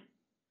 fine.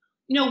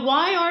 You know,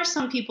 why are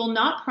some people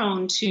not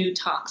prone to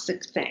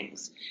toxic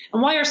things?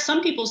 And why are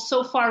some people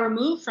so far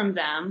removed from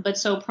them, but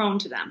so prone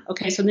to them?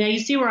 Okay, so now you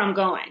see where I'm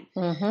going.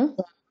 Mm-hmm.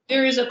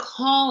 There is a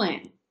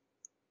calling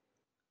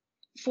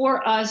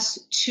for us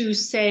to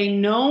say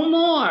no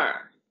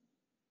more.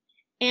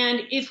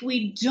 And if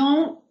we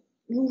don't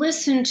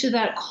listen to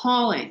that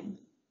calling,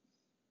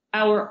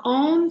 our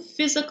own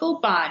physical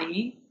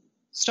body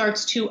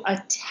starts to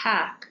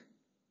attack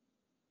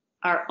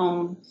our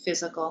own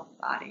physical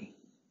body.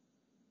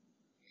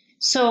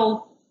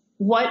 So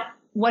what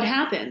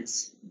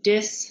happens?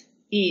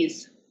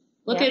 Dis-ease.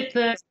 Look at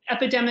the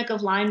epidemic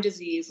of Lyme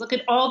disease. Look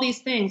at all these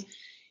things.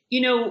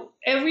 You know,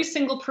 every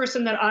single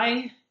person that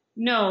I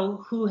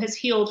know who has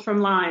healed from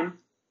Lyme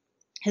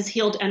has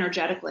healed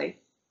energetically.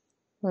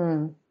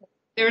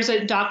 There's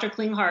a Dr.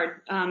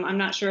 Klinghardt. I'm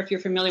not sure if you're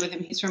familiar with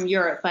him. He's from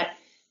Europe, but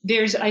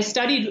I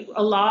studied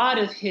a lot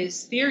of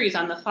his theories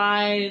on the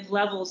 5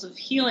 levels of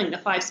healing, the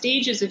 5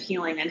 stages of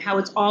healing, and how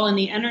it's all in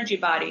the energy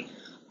body.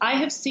 I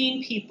have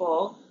seen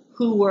people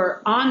who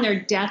were on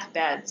their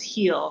deathbeds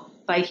heal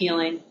by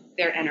healing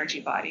their energy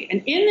body.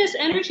 And in this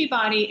energy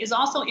body is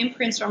also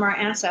imprints from our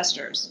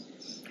ancestors.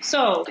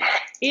 So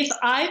if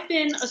I've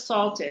been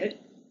assaulted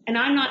and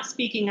I'm not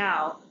speaking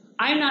out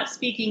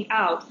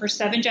for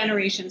 7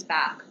 generations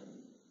back.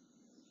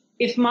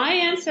 If my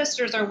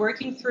ancestors are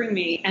working through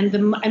me and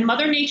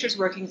Mother Nature's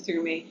working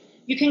through me,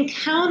 you can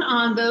count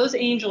on those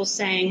angels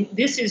saying,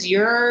 this is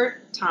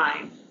your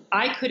time.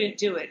 I couldn't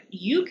do it.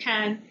 You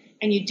can,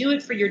 and you do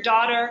it for your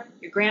daughter,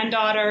 your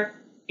granddaughter,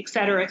 et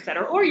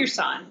cetera, or your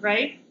son,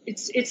 right?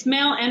 It's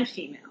male and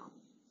female.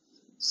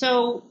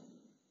 So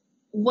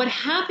what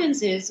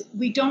happens is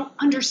we don't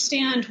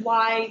understand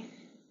why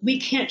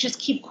we can't just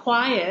keep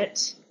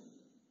quiet,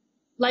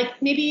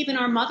 like maybe even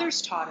our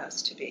mothers taught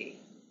us to be.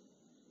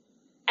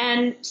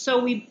 And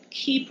so we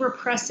keep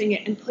repressing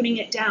it and putting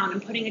it down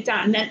and putting it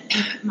down. And then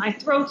my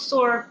throat's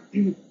sore,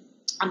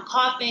 I'm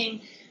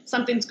coughing,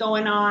 something's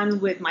going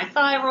on with my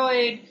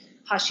thyroid,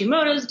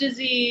 Hashimoto's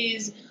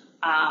disease,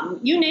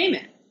 you name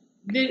it.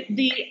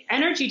 The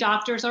energy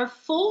doctors are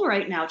full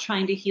right now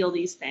trying to heal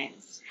these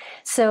things.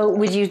 So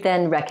would you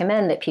then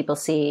recommend that people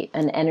see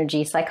an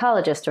energy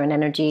psychologist or an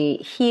energy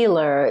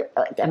healer?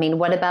 I mean,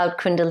 what about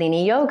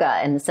Kundalini yoga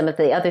and some of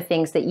the other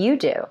things that you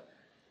do?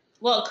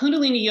 Well,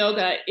 Kundalini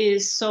yoga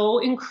is so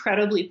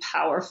incredibly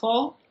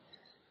powerful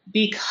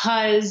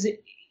because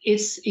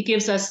it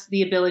gives us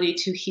the ability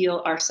to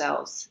heal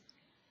ourselves.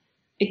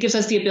 It gives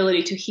us the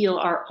ability to heal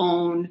our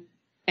own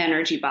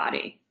energy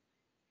body.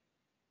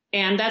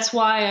 And that's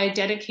why I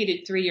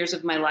dedicated 3 years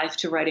of my life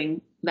to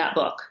writing that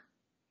book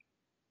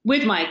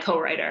with my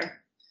co-writer.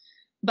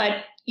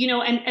 But, you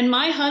know, and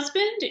my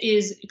husband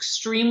is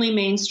extremely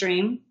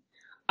mainstream.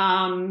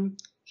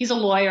 He's a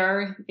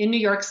lawyer in New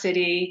York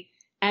City.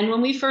 And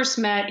when we first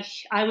met,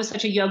 I was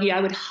such a yogi,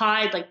 I would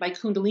hide like my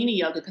Kundalini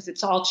yoga because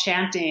it's all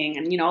chanting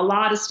and, you know, a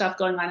lot of stuff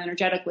going on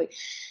energetically.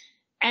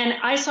 And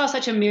I saw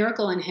such a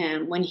miracle in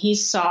him when he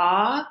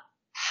saw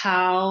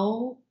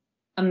how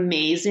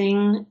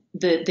amazing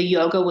the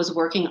yoga was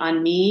working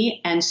on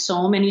me, and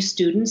so many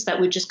students that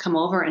would just come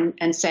over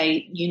and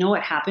say, you know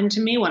what happened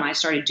to me when I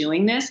started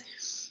doing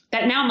this,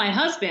 that now my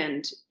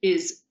husband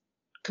is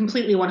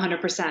completely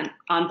 100%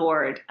 on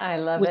board. I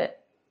love it.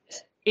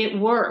 It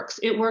works.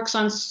 It works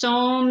on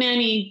so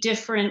many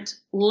different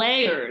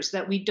layers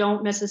that we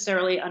don't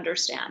necessarily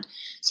understand.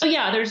 So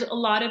yeah, there's a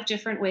lot of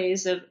different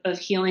ways of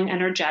healing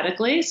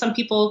energetically. Some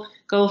people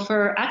go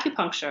for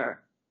acupuncture,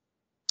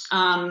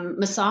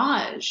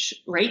 massage,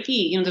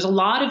 Reiki. You know, there's a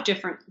lot of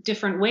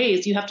different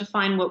ways. You have to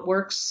find what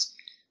works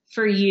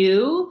for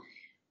you.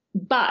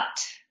 But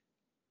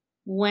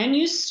when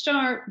you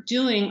start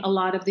doing a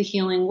lot of the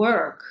healing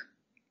work,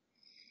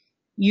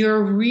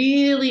 you're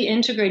really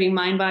integrating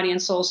mind, body,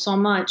 and soul so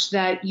much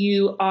that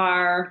you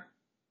are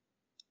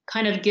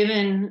kind of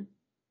given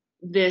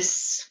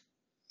this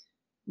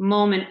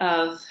moment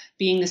of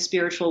being the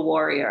spiritual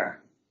warrior,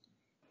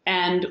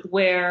 and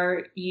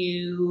where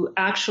you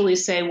actually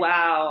say,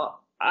 wow,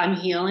 I'm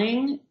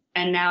healing,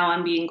 and now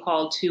I'm being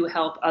called to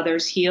help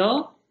others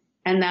heal.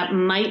 And that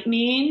might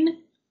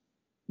mean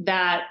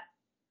that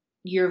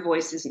your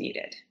voice is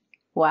needed.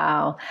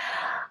 Wow.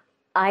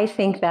 I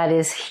think that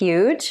is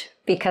huge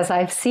because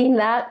I've seen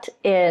that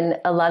in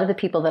a lot of the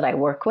people that I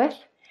work with.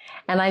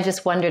 And I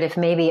just wondered if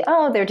maybe,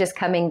 oh, they're just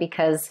coming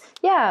because,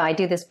 yeah, I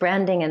do this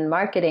branding and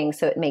marketing,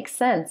 so it makes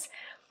sense.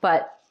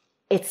 But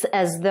it's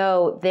as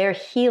though their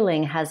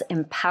healing has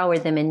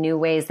empowered them in new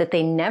ways that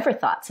they never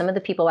thought. Some of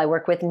the people I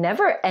work with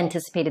never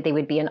anticipated they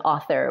would be an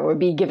author or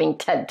be giving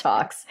TED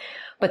Talks,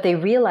 but they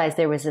realized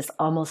there was this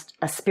almost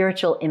a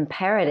spiritual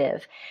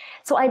imperative.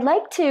 So I'd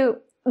like to,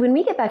 when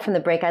we get back from the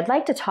break, I'd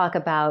like to talk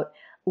about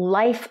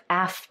life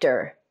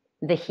after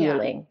the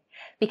healing. Yeah.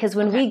 Because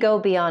when we go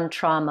beyond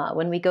trauma,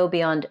 when we go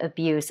beyond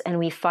abuse, and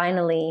we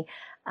finally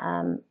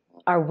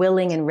are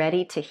willing and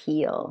ready to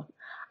heal,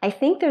 I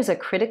think there's a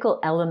critical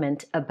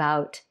element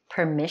about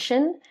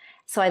permission.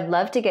 So I'd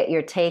love to get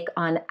your take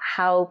on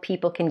how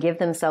people can give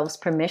themselves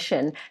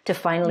permission to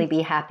finally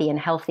be happy and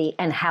healthy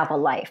and have a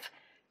life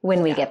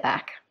when we get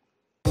back.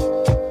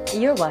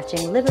 You're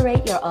watching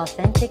Liberate Your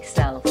Authentic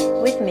Self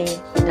with me,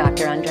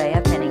 Dr.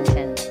 Andrea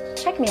Pennington.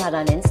 Check me out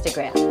on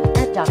Instagram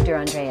at Dr.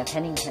 Andrea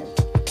Pennington.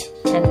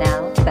 And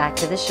now, back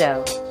to the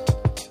show.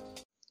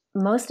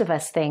 Most of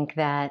us think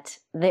that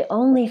the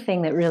only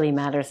thing that really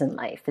matters in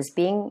life is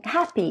being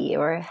happy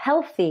or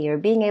healthy or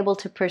being able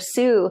to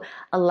pursue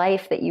a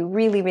life that you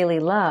really, really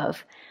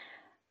love.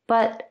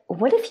 But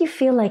what if you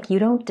feel like you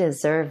don't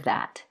deserve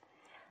that?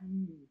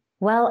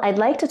 Well, I'd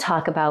like to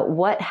talk about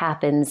what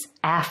happens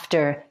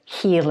after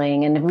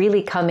healing and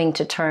really coming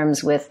to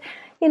terms with,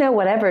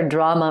 whatever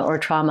drama or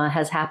trauma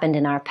has happened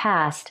in our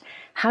past.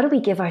 How do we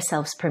give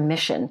ourselves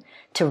permission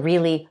to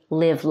really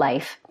live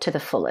life to the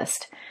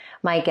fullest?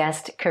 My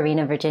guest,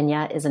 Karena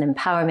Virginia, is an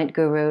empowerment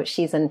guru.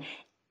 She's a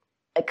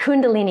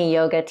Kundalini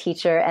yoga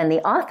teacher and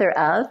the author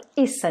of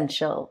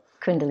Essential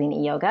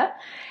Kundalini Yoga.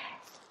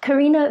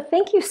 Karena,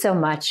 thank you so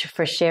much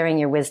for sharing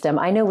your wisdom.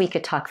 I know we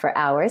could talk for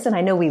hours, and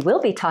I know we will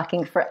be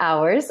talking for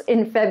hours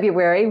in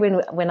February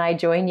when I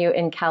join you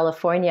in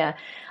California,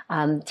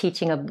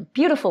 teaching a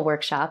beautiful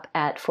workshop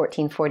at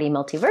 1440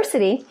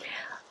 Multiversity.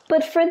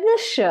 But for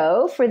this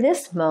show, for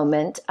this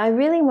moment, I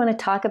really want to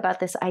talk about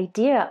this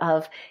idea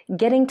of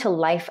getting to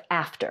life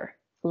after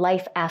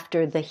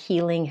the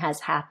healing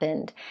has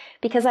happened.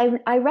 Because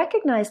I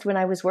recognized when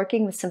I was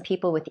working with some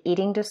people with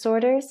eating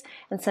disorders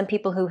and some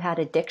people who had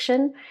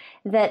addiction,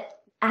 that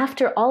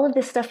after all of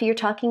this stuff you're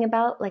talking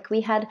about, like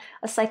we had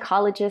a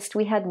psychologist,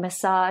 we had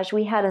massage,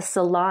 we had a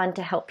salon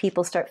to help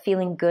people start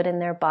feeling good in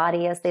their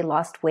body as they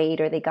lost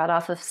weight or they got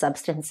off of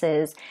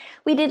substances.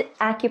 We did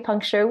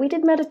acupuncture, we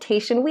did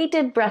meditation, we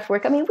did breath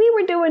work. I mean, we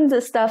were doing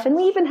this stuff, and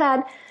I even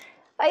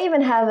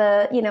have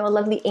a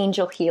lovely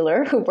angel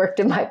healer who worked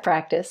in my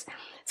practice.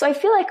 So I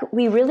feel like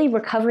we really were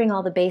covering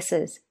all the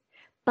bases,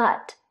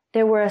 but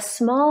there were a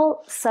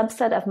small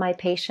subset of my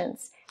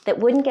patients that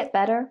wouldn't get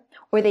better,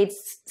 or they'd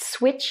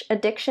switch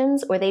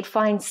addictions, or they'd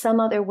find some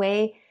other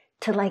way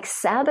to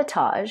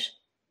sabotage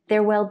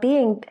their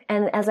well-being.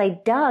 And as I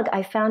dug,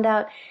 I found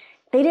out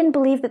they didn't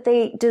believe that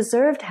they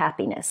deserved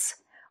happiness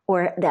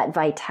or that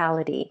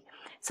vitality.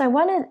 So I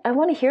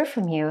want to hear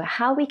from you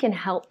how we can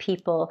help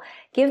people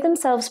give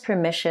themselves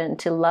permission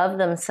to love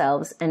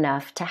themselves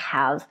enough to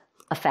have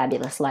a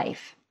fabulous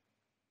life.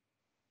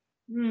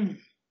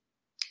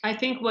 I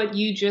think what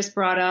you just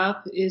brought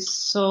up is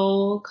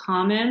so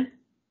common.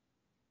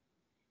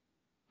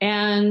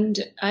 And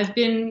I've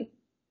been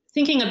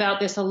thinking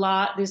about this a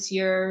lot this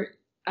year.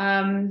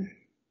 After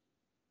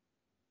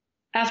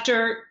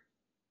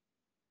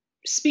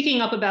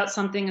speaking up about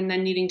something and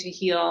then needing to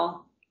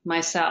heal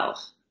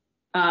myself,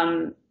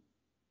 when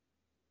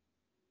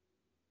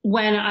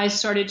I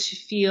started to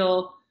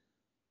feel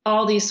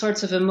all these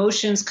sorts of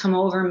emotions come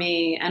over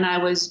me, and I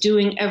was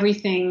doing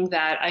everything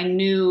that I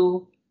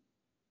knew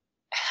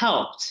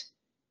helped,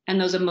 and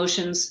those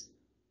emotions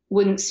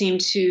wouldn't seem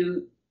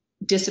to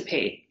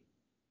dissipate.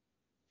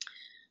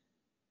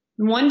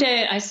 One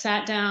day I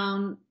sat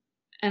down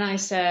and I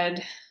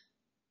said,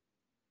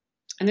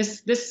 and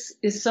this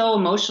is so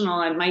emotional,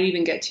 I might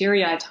even get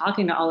teary-eyed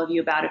talking to all of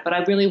you about it, but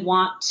I really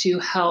want to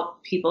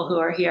help people who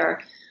are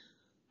here.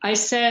 I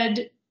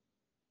said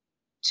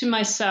to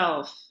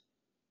myself,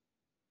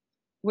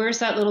 where's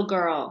that little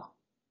girl?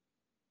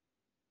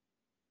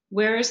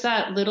 Where is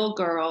that little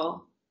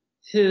girl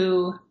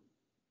who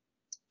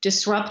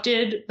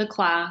disrupted the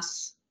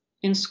class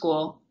in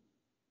school,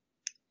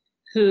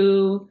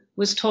 who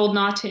was told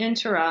not to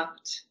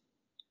interrupt,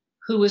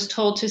 who was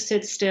told to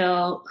sit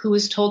still, who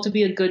was told to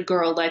be a good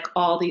girl like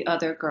all the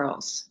other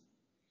girls?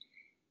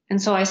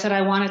 And so I said,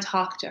 I want to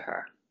talk to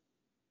her.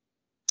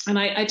 And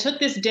I took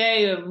this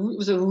day, it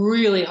was a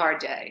really hard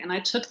day, and I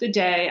took the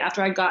day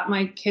after I got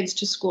my kids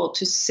to school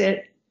to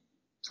sit,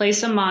 play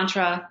some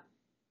mantra,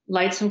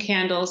 light some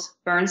candles,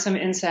 burn some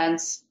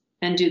incense,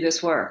 and do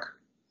this work.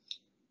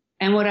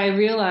 And what I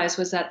realized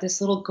was that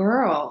this little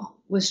girl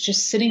was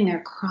just sitting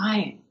there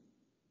crying.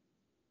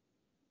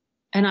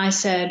 And I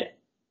said,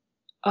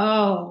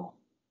 oh,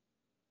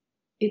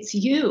 it's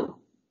you.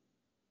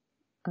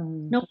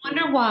 No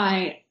wonder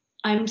why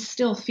I'm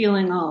still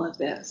feeling all of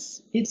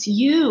this. It's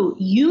you.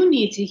 You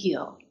need to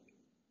heal.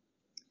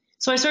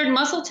 So I started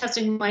muscle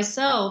testing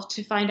myself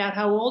to find out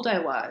how old I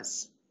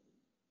was.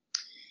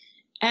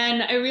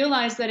 And I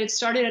realized that it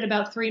started at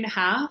about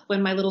 3.5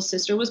 when my little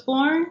sister was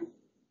born.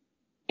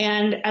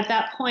 And at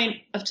that point,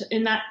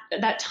 in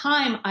that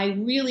time,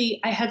 I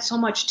had so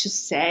much to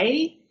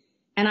say.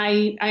 And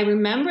I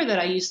remember that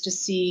I used to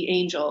see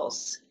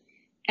angels.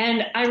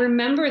 And I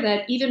remember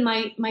that even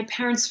my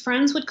parents'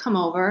 friends would come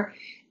over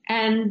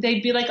and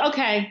they'd be like,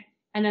 okay.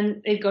 And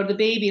then they'd go to the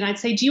baby and I'd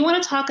say, do you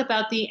want to talk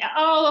about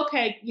oh,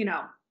 okay,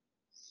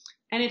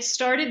 And it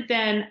started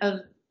then of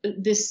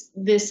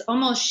this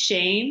almost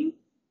shame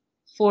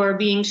for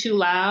being too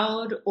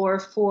loud or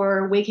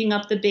for waking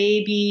up the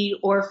baby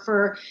or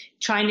for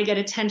trying to get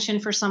attention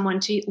for someone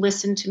to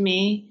listen to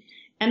me.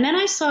 And then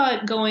I saw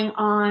it going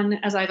on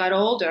as I got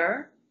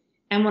older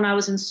and when I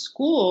was in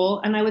school,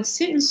 and I would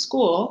sit in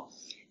school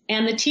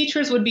and the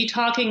teachers would be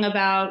talking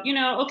about,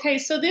 okay,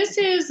 so this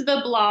is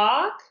the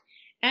block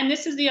and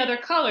this is the other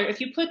color. If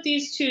you put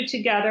these two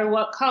together,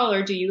 what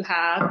color do you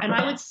have? And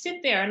I would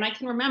sit there and I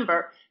can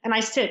remember, and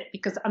I sit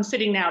because I'm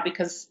sitting now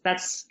because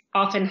that's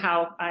often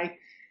how I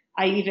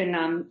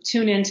even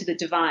tune into the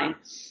divine.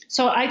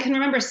 So I can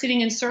remember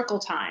sitting in circle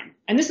time.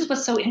 And this is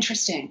what's so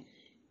interesting,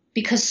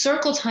 because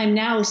circle time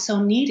now is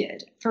so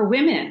needed for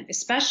women,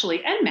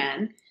 especially, and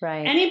men.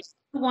 Right. Anybody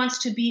who wants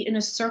to be in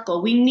a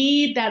circle, we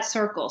need that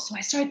circle. So I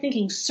started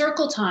thinking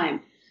circle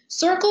time.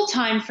 Circle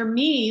time for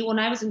me when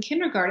I was in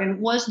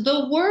kindergarten was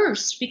the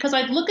worst, because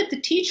I'd look at the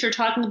teacher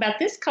talking about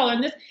this color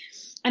and this,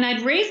 and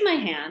I'd raise my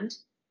hand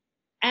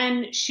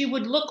and she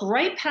would look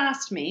right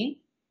past me.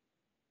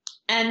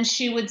 And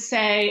she would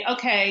say,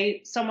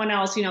 okay, someone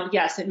else,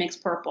 yes, it makes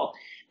purple.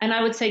 And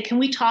I would say, can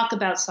we talk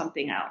about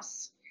something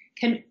else?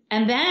 And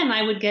then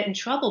I would get in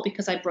trouble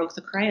because I broke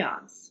the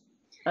crayons.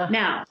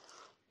 Now,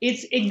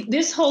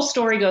 this whole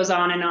story goes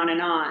on and on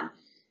and on.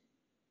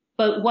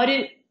 But what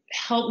it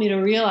helped me to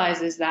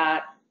realize is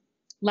that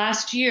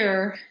last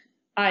year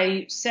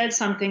I said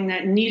something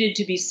that needed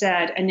to be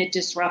said and it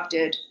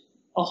disrupted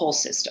a whole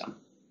system.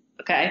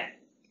 Okay?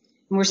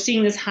 And we're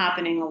seeing this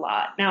happening a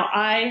lot. Now,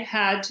 I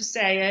had to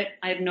say it.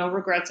 I have no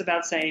regrets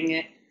about saying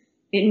it.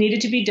 It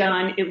needed to be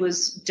done. It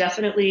was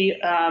definitely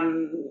a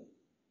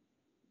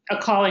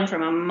calling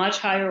from a much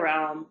higher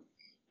realm.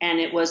 And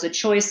it was a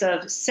choice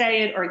of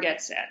say it or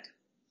get sick.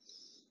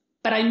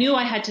 But I knew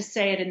I had to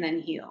say it and then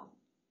heal.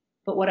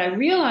 But what I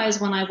realized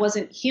when I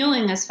wasn't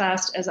healing as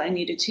fast as I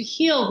needed to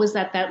heal was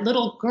that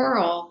little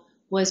girl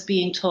was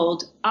being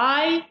told,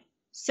 I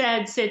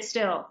said, sit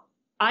still.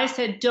 I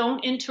said,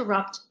 don't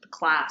interrupt the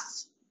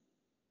class.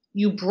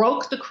 You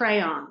broke the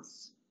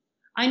crayons.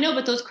 I know,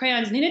 but those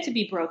crayons needed to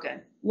be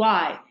broken.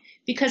 Why?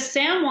 Because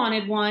Sam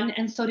wanted one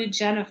and so did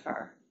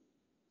Jennifer.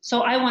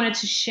 So I wanted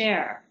to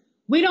share.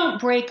 We don't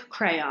break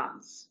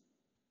crayons,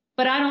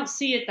 but I don't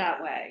see it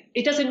that way.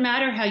 It doesn't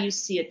matter how you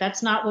see it.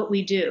 That's not what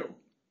we do.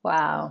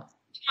 Wow.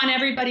 I want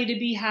everybody to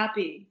be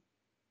happy.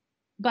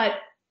 But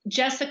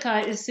Jessica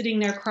is sitting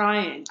there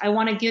crying. I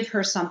want to give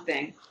her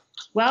something.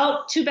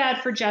 Well, too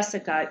bad for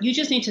Jessica. You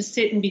just need to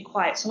sit and be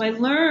quiet. So I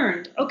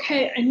learned,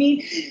 okay, I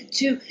need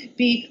to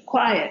be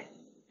quiet.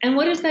 And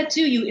what does that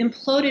do? You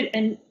imploded.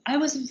 And I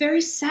was a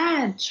very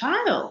sad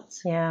child.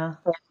 Yeah.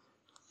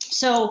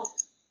 So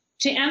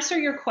to answer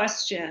your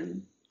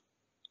question,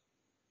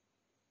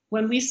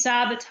 when we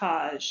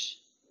sabotage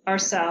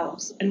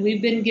ourselves, and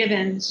we've been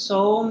given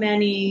so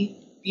many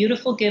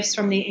beautiful gifts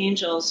from the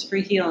angels for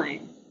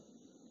healing,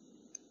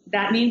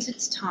 that means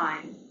it's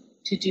time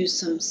to do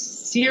some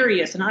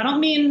serious, and I don't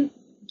mean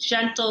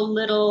gentle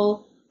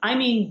little, I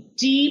mean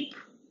deep,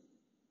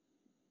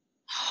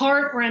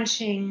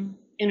 heart-wrenching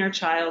inner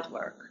child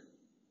work.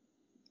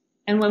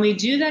 And when we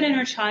do that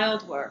inner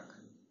child work,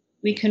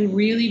 we can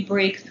really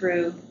break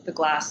through the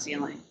glass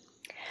ceiling.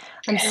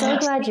 I'm so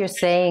glad you're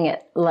saying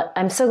it.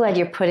 I'm so glad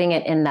you're putting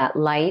it in that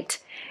light,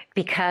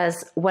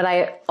 because what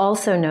I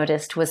also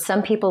noticed was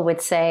some people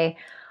would say,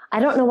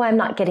 I don't know why I'm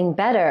not getting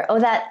better. Oh,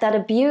 that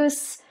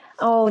abuse,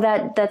 oh,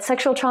 that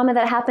sexual trauma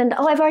that happened.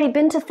 Oh, I've already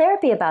been to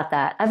therapy about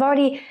that. I've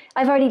already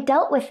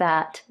dealt with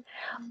that.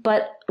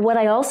 But what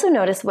I also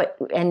noticed,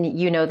 and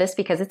you know this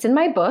because it's in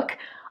my book,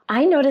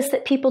 I noticed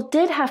that people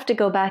did have to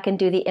go back and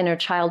do the inner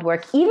child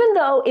work, even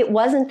though it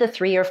wasn't the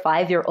 3 or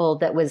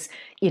 5-year-old that was,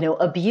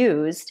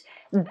 abused.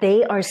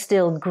 They are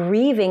still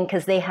grieving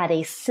because they had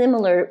a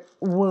similar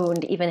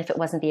wound, even if it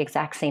wasn't the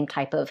exact same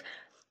type of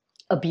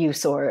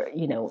abuse or,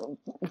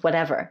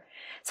 whatever.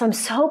 So I'm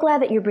so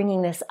glad that you're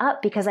bringing this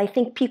up, because I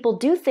think people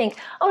do think,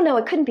 oh, no,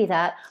 it couldn't be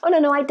that. Oh,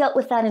 no, I dealt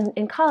with that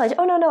in college.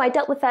 Oh, no, I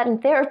dealt with that in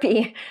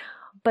therapy.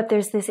 But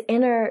there's this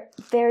inner,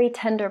 very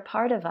tender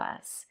part of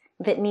us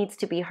that needs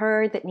to be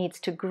heard, that needs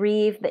to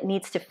grieve, that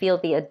needs to feel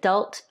the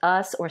adult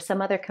us or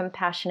some other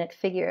compassionate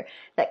figure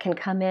that can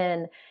come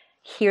in,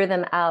 hear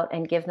them out,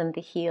 and give them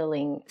the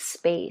healing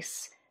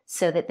space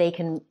so that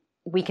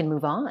we can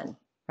move on,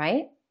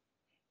 right?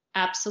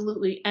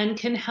 Absolutely. And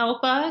can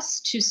help us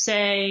to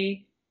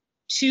say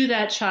to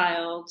that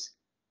child,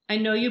 I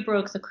know you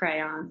broke the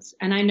crayons,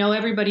 and I know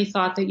everybody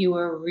thought that you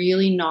were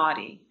really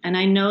naughty, and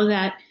I know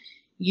that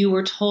you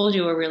were told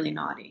you were really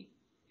naughty,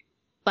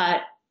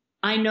 but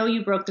I know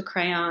you broke the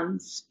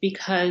crayons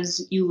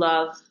because you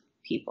love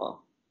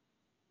people,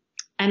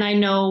 and I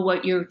know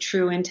what your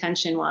true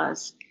intention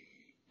was.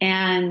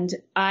 And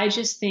I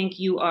just think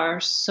you are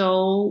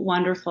so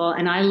wonderful,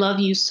 and I love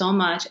you so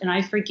much, and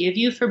I forgive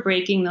you for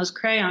breaking those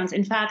crayons.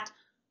 In fact,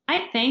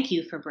 I thank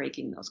you for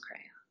breaking those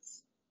crayons.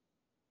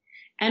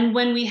 And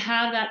when we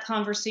have that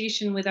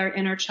conversation with our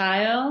inner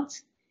child,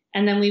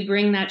 and then we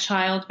bring that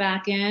child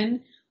back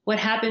in, what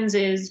happens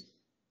is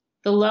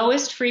the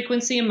lowest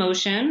frequency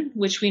emotion,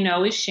 which we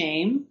know is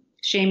shame.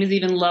 Shame is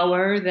even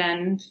lower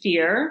than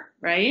fear,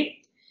 right?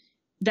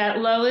 That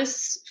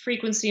lowest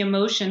frequency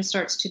emotion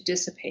starts to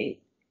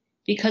dissipate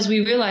because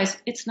we realize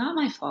it's not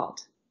my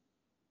fault.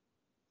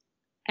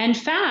 In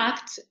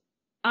fact,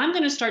 I'm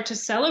going to start to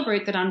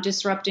celebrate that I'm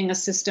disrupting a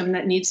system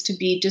that needs to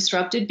be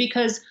disrupted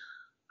because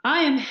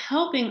I am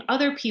helping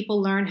other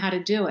people learn how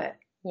to do it.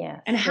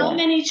 Yes, and how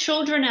many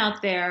children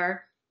out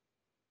there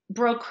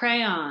broke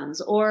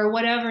crayons or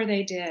whatever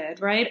they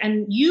did, right?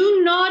 And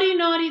you naughty,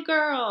 naughty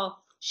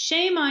girl,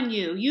 shame on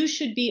you. You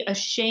should be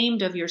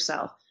ashamed of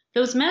yourself.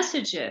 Those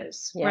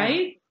messages,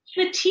 right?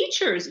 The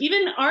teachers,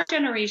 even our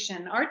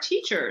generation, our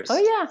teachers. Oh,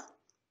 yeah.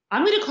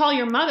 I'm going to call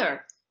your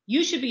mother.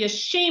 You should be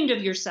ashamed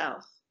of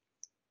yourself.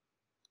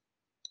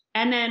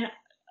 And then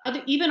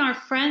even our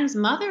friends'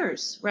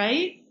 mothers,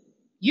 right?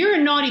 You're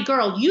a naughty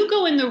girl. You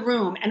go in the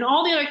room and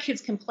all the other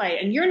kids can play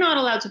and you're not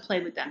allowed to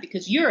play with them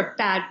because you're a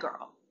bad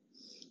girl.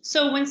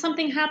 So when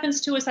something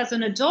happens to us as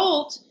an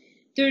adult,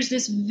 there's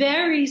this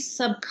very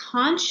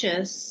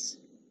subconscious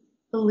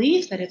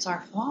belief that it's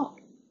our fault.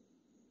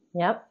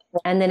 Yep.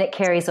 And then it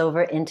carries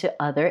over into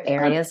other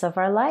areas of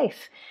our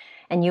life.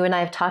 And you and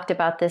I have talked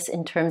about this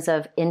in terms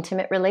of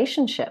intimate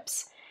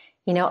relationships.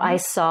 You know, I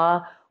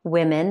saw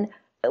women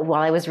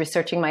while I was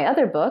researching my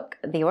other book,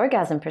 The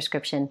Orgasm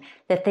Prescription,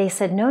 that they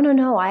said, no,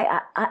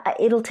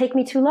 it'll take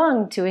me too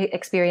long to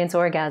experience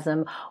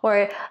orgasm,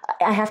 or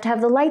I have to have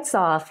the lights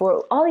off,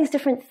 or all these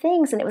different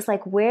things. And it was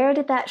like, where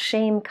did that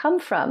shame come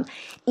from?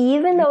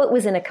 Even though it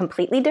was in a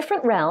completely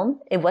different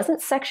realm, it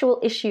wasn't sexual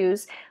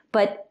issues,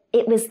 but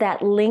it was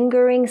that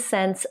lingering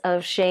sense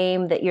of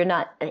shame that you're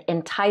not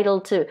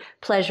entitled to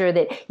pleasure,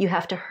 that you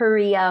have to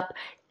hurry up.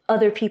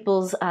 Other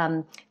people's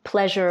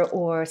pleasure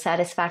or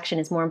satisfaction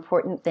is more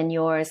important than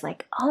yours.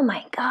 Like, oh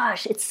my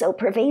gosh, it's so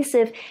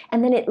pervasive.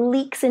 And then it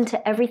leaks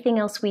into everything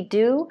else we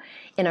do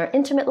in our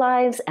intimate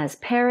lives, as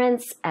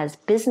parents, as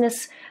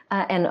business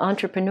and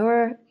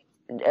entrepreneurs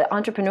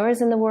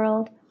in the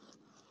world.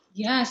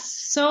 Yes,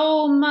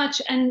 so much.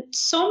 And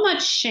so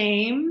much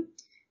shame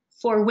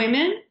for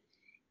women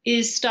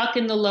is stuck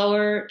in the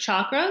lower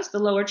chakras, the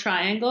lower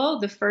triangle,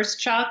 the first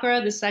chakra,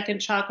 the second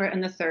chakra,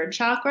 and the third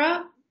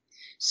chakra.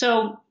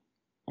 So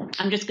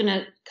I'm just going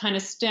to kind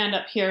of stand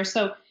up here.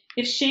 So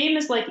if shame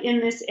is like in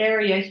this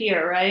area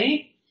here,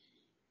 right?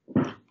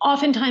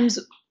 Oftentimes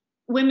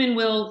women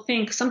will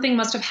think something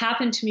must have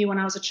happened to me when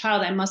I was a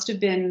child. I must have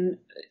been,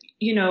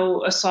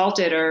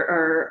 assaulted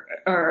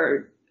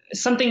or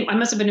something, I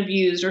must have been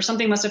abused or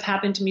something must have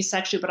happened to me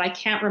sexually, but I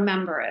can't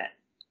remember it.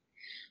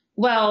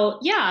 Well,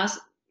 yes,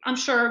 I'm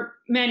sure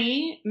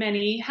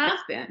many have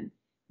been,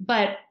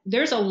 but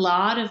there's a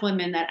lot of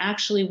women that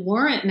actually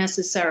weren't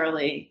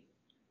necessarily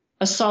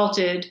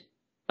assaulted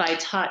by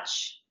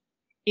touch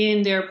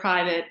in their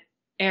private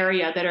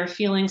area, that are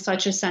feeling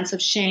such a sense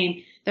of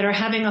shame, that are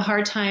having a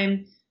hard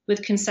time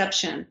with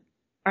conception,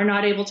 are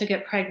not able to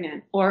get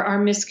pregnant, or are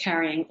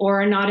miscarrying,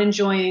 or are not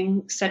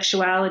enjoying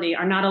sexuality,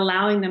 are not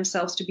allowing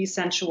themselves to be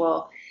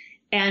sensual.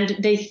 And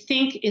they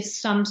think it's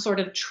some sort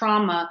of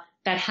trauma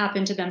that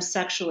happened to them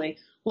sexually.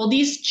 Well,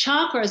 these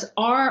chakras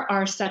are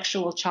our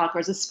sexual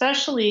chakras,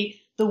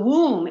 especially the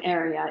womb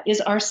area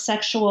is our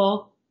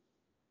sexual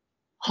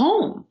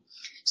home.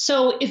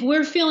 So if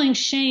we're feeling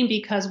shame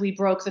because we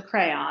broke the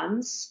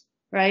crayons,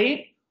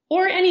 right,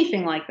 or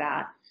anything like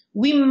that,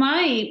 we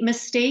might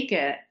mistake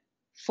it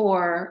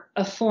for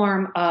a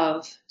form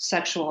of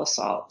sexual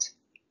assault.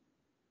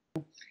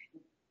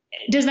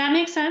 Does that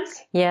make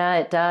sense? Yeah,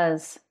 it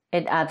does.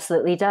 It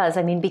absolutely does.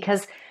 I mean,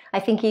 because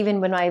I think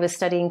even when I was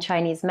studying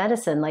Chinese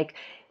medicine, like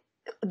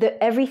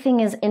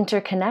everything is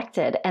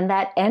interconnected, and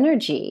that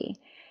energy,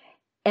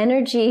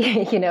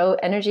 energy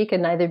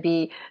can neither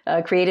be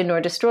created nor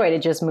destroyed.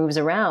 It just moves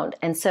around.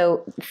 And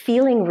so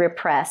feeling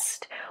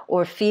repressed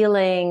or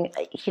feeling,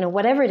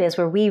 whatever it is,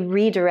 where we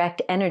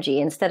redirect energy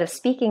instead of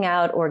speaking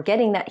out or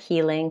getting that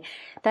healing,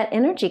 that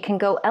energy can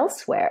go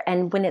elsewhere.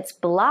 And when it's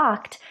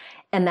blocked,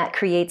 and that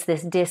creates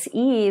this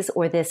dis-ease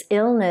or this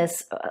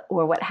illness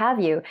or what have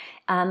you,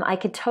 I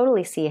could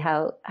totally see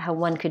how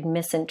one could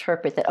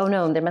misinterpret that. Oh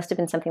no, there must have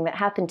been something that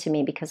happened to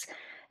me because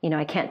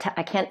I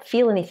can't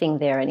feel anything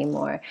there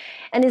anymore.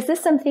 And is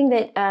this something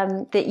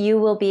that you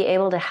will be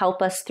able to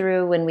help us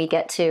through when we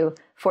get to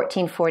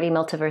 1440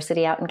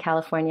 Multiversity out in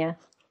California?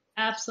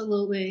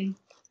 Absolutely.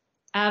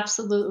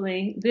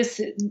 Absolutely.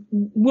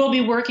 We'll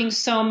be working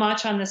so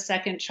much on the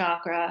second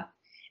chakra.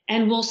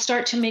 and we'll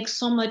start to make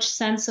so much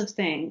sense of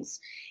things.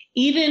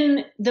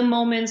 Even the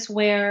moments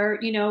where,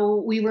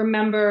 we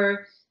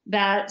remember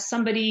that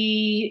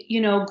somebody,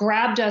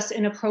 grabbed us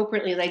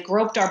inappropriately, like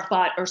groped our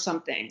butt or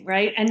something,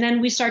 right? And then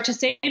we start to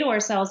say to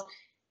ourselves,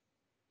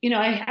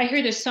 I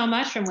hear this so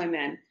much from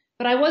women,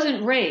 but I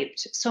wasn't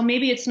raped, so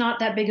maybe it's not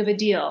that big of a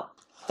deal.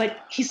 But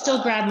he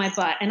still grabbed my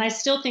butt, and I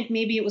still think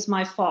maybe it was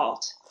my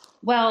fault.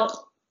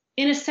 Well,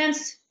 in a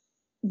sense,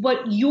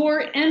 what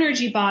your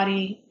energy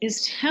body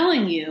is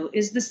telling you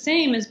is the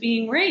same as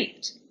being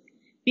raped,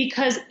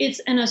 because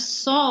it's an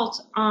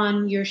assault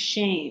on your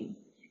shame.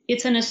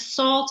 It's an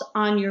assault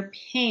on your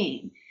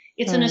pain.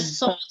 It's an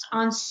assault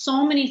on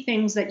so many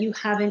things that you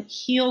haven't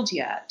healed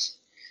yet.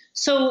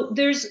 So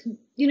there's,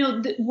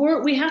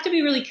 we have to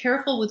be really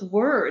careful with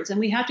words, and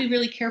we have to be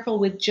really careful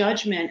with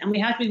judgment, and we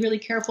have to be really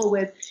careful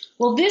with,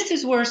 well, this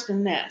is worse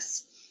than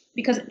this,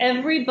 because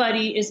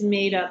everybody is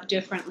made up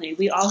differently.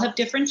 We all have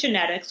different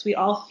genetics. We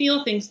all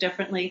feel things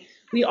differently.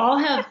 We all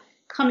have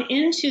come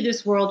into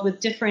this world with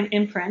different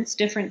imprints,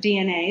 different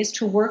DNAs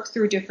to work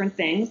through different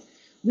things.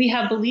 We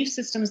have belief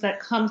systems that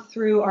come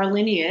through our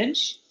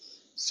lineage.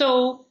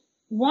 So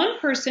one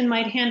person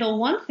might handle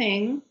one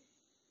thing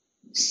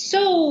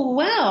so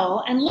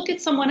well and look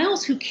at someone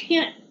else who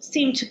can't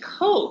seem to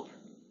cope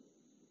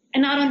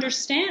and not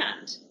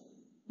understand.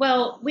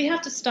 Well, we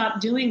have to stop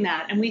doing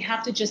that, and we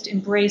have to just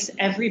embrace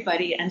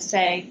everybody and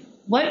say,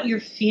 what you're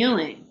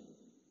feeling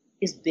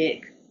is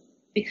big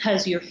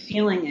because you're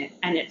feeling it,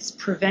 and it's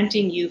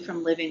preventing you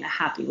from living a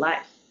happy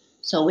life.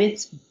 So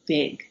it's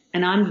big,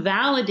 and I'm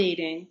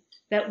validating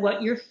that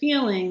what you're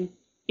feeling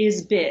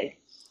is big.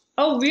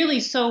 Oh,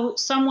 really? So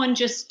someone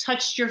just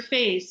touched your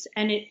face,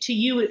 and to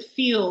you it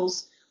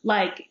feels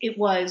like it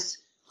was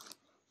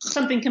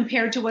something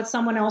compared to what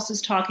someone else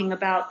is talking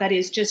about that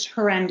is just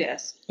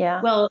horrendous.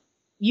 Yeah. Well,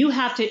 you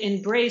have to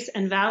embrace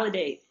and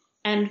validate.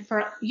 And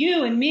for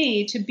you and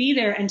me to be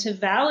there and to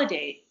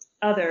validate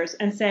others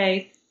and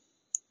say,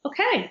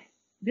 okay,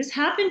 this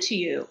happened to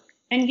you.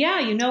 And yeah,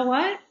 you know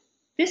what?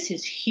 This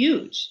is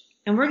huge.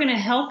 And we're going to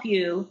help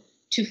you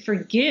to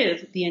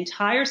forgive the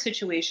entire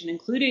situation,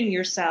 including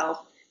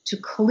yourself, to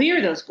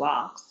clear those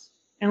blocks.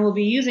 And we'll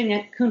be using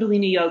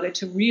Kundalini Yoga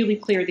to really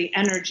clear the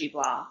energy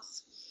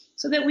blocks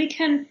so that we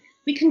can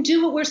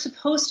do what we're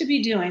supposed to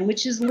be doing,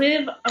 which is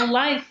live a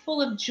life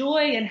full of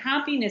joy and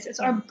happiness. It's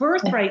our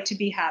birthright to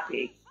be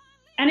happy.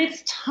 And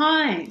it's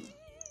time.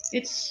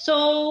 It's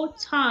so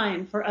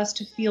time for us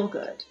to feel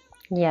good.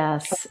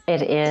 Yes,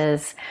 it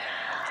is.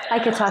 I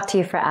could talk to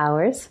you for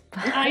hours.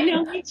 I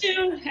know, me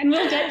too. And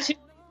we'll get to.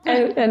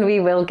 And we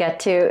will get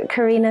to.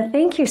 Karena,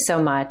 thank you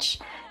so much.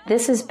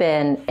 This has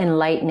been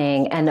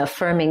enlightening and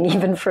affirming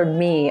even for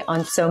me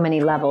on so many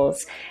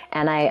levels.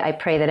 And I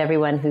pray that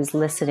everyone who's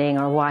listening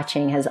or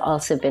watching has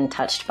also been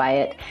touched by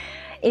it.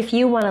 If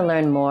you want to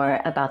learn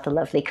more about the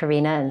lovely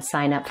Karena and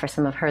sign up for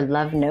some of her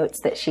love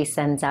notes that she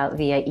sends out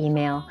via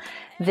email,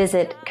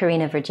 visit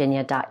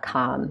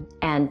KarenaVirginia.com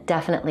and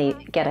definitely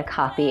get a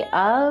copy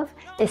of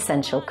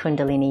Essential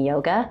Kundalini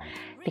Yoga,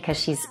 because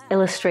she's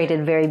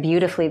illustrated very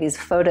beautifully these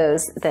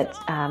photos that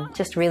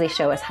just really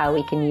show us how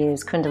we can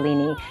use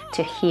Kundalini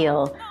to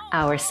heal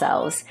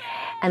ourselves.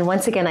 And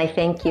once again, I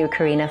thank you,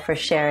 Karena, for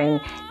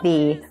sharing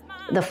the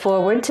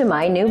foreword to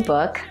my new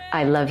book,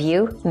 I Love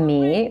You,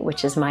 Me,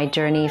 which is my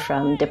journey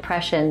from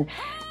depression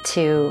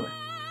to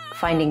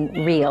finding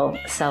real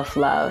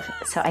self-love.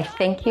 So I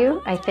thank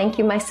you. I thank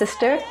you, my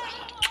sister,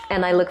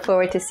 and I look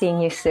forward to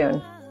seeing you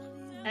soon.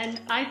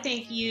 And I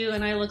thank you,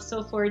 and I look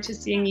so forward to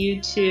seeing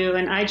you too.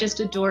 And I just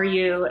adore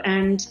you.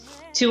 And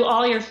to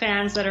all your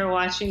fans that are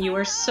watching, you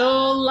are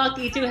so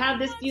lucky to have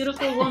this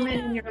beautiful woman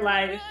in your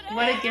life.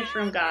 What a gift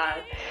from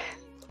God.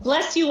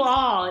 Bless you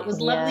all. It was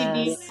lovely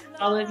being with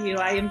all of you.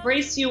 I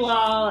embrace you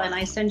all, and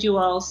I send you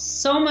all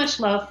so much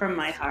love from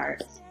my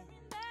heart.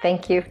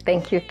 Thank you,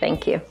 thank you,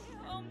 thank you.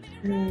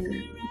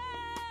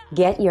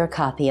 Get your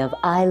copy of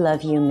I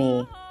Love You,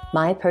 Me,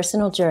 my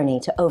personal journey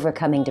to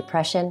overcoming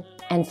depression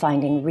and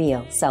finding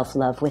real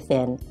self-love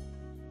within.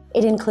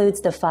 It includes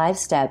the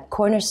 5-step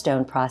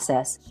cornerstone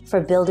process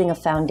for building a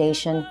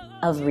foundation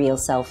of real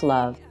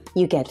self-love.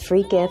 You get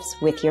free gifts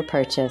with your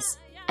purchase.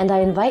 And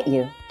I invite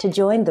you to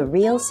join the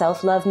Real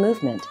Self-Love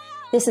movement.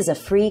 This is a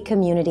free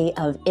community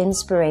of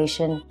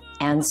inspiration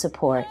and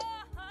support.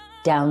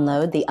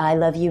 Download the I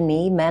Love You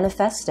Me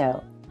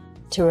manifesto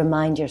to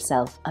remind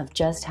yourself of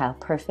just how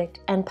perfect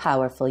and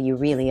powerful you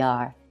really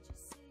are.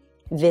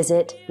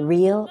 Visit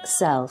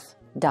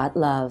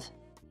realself.love.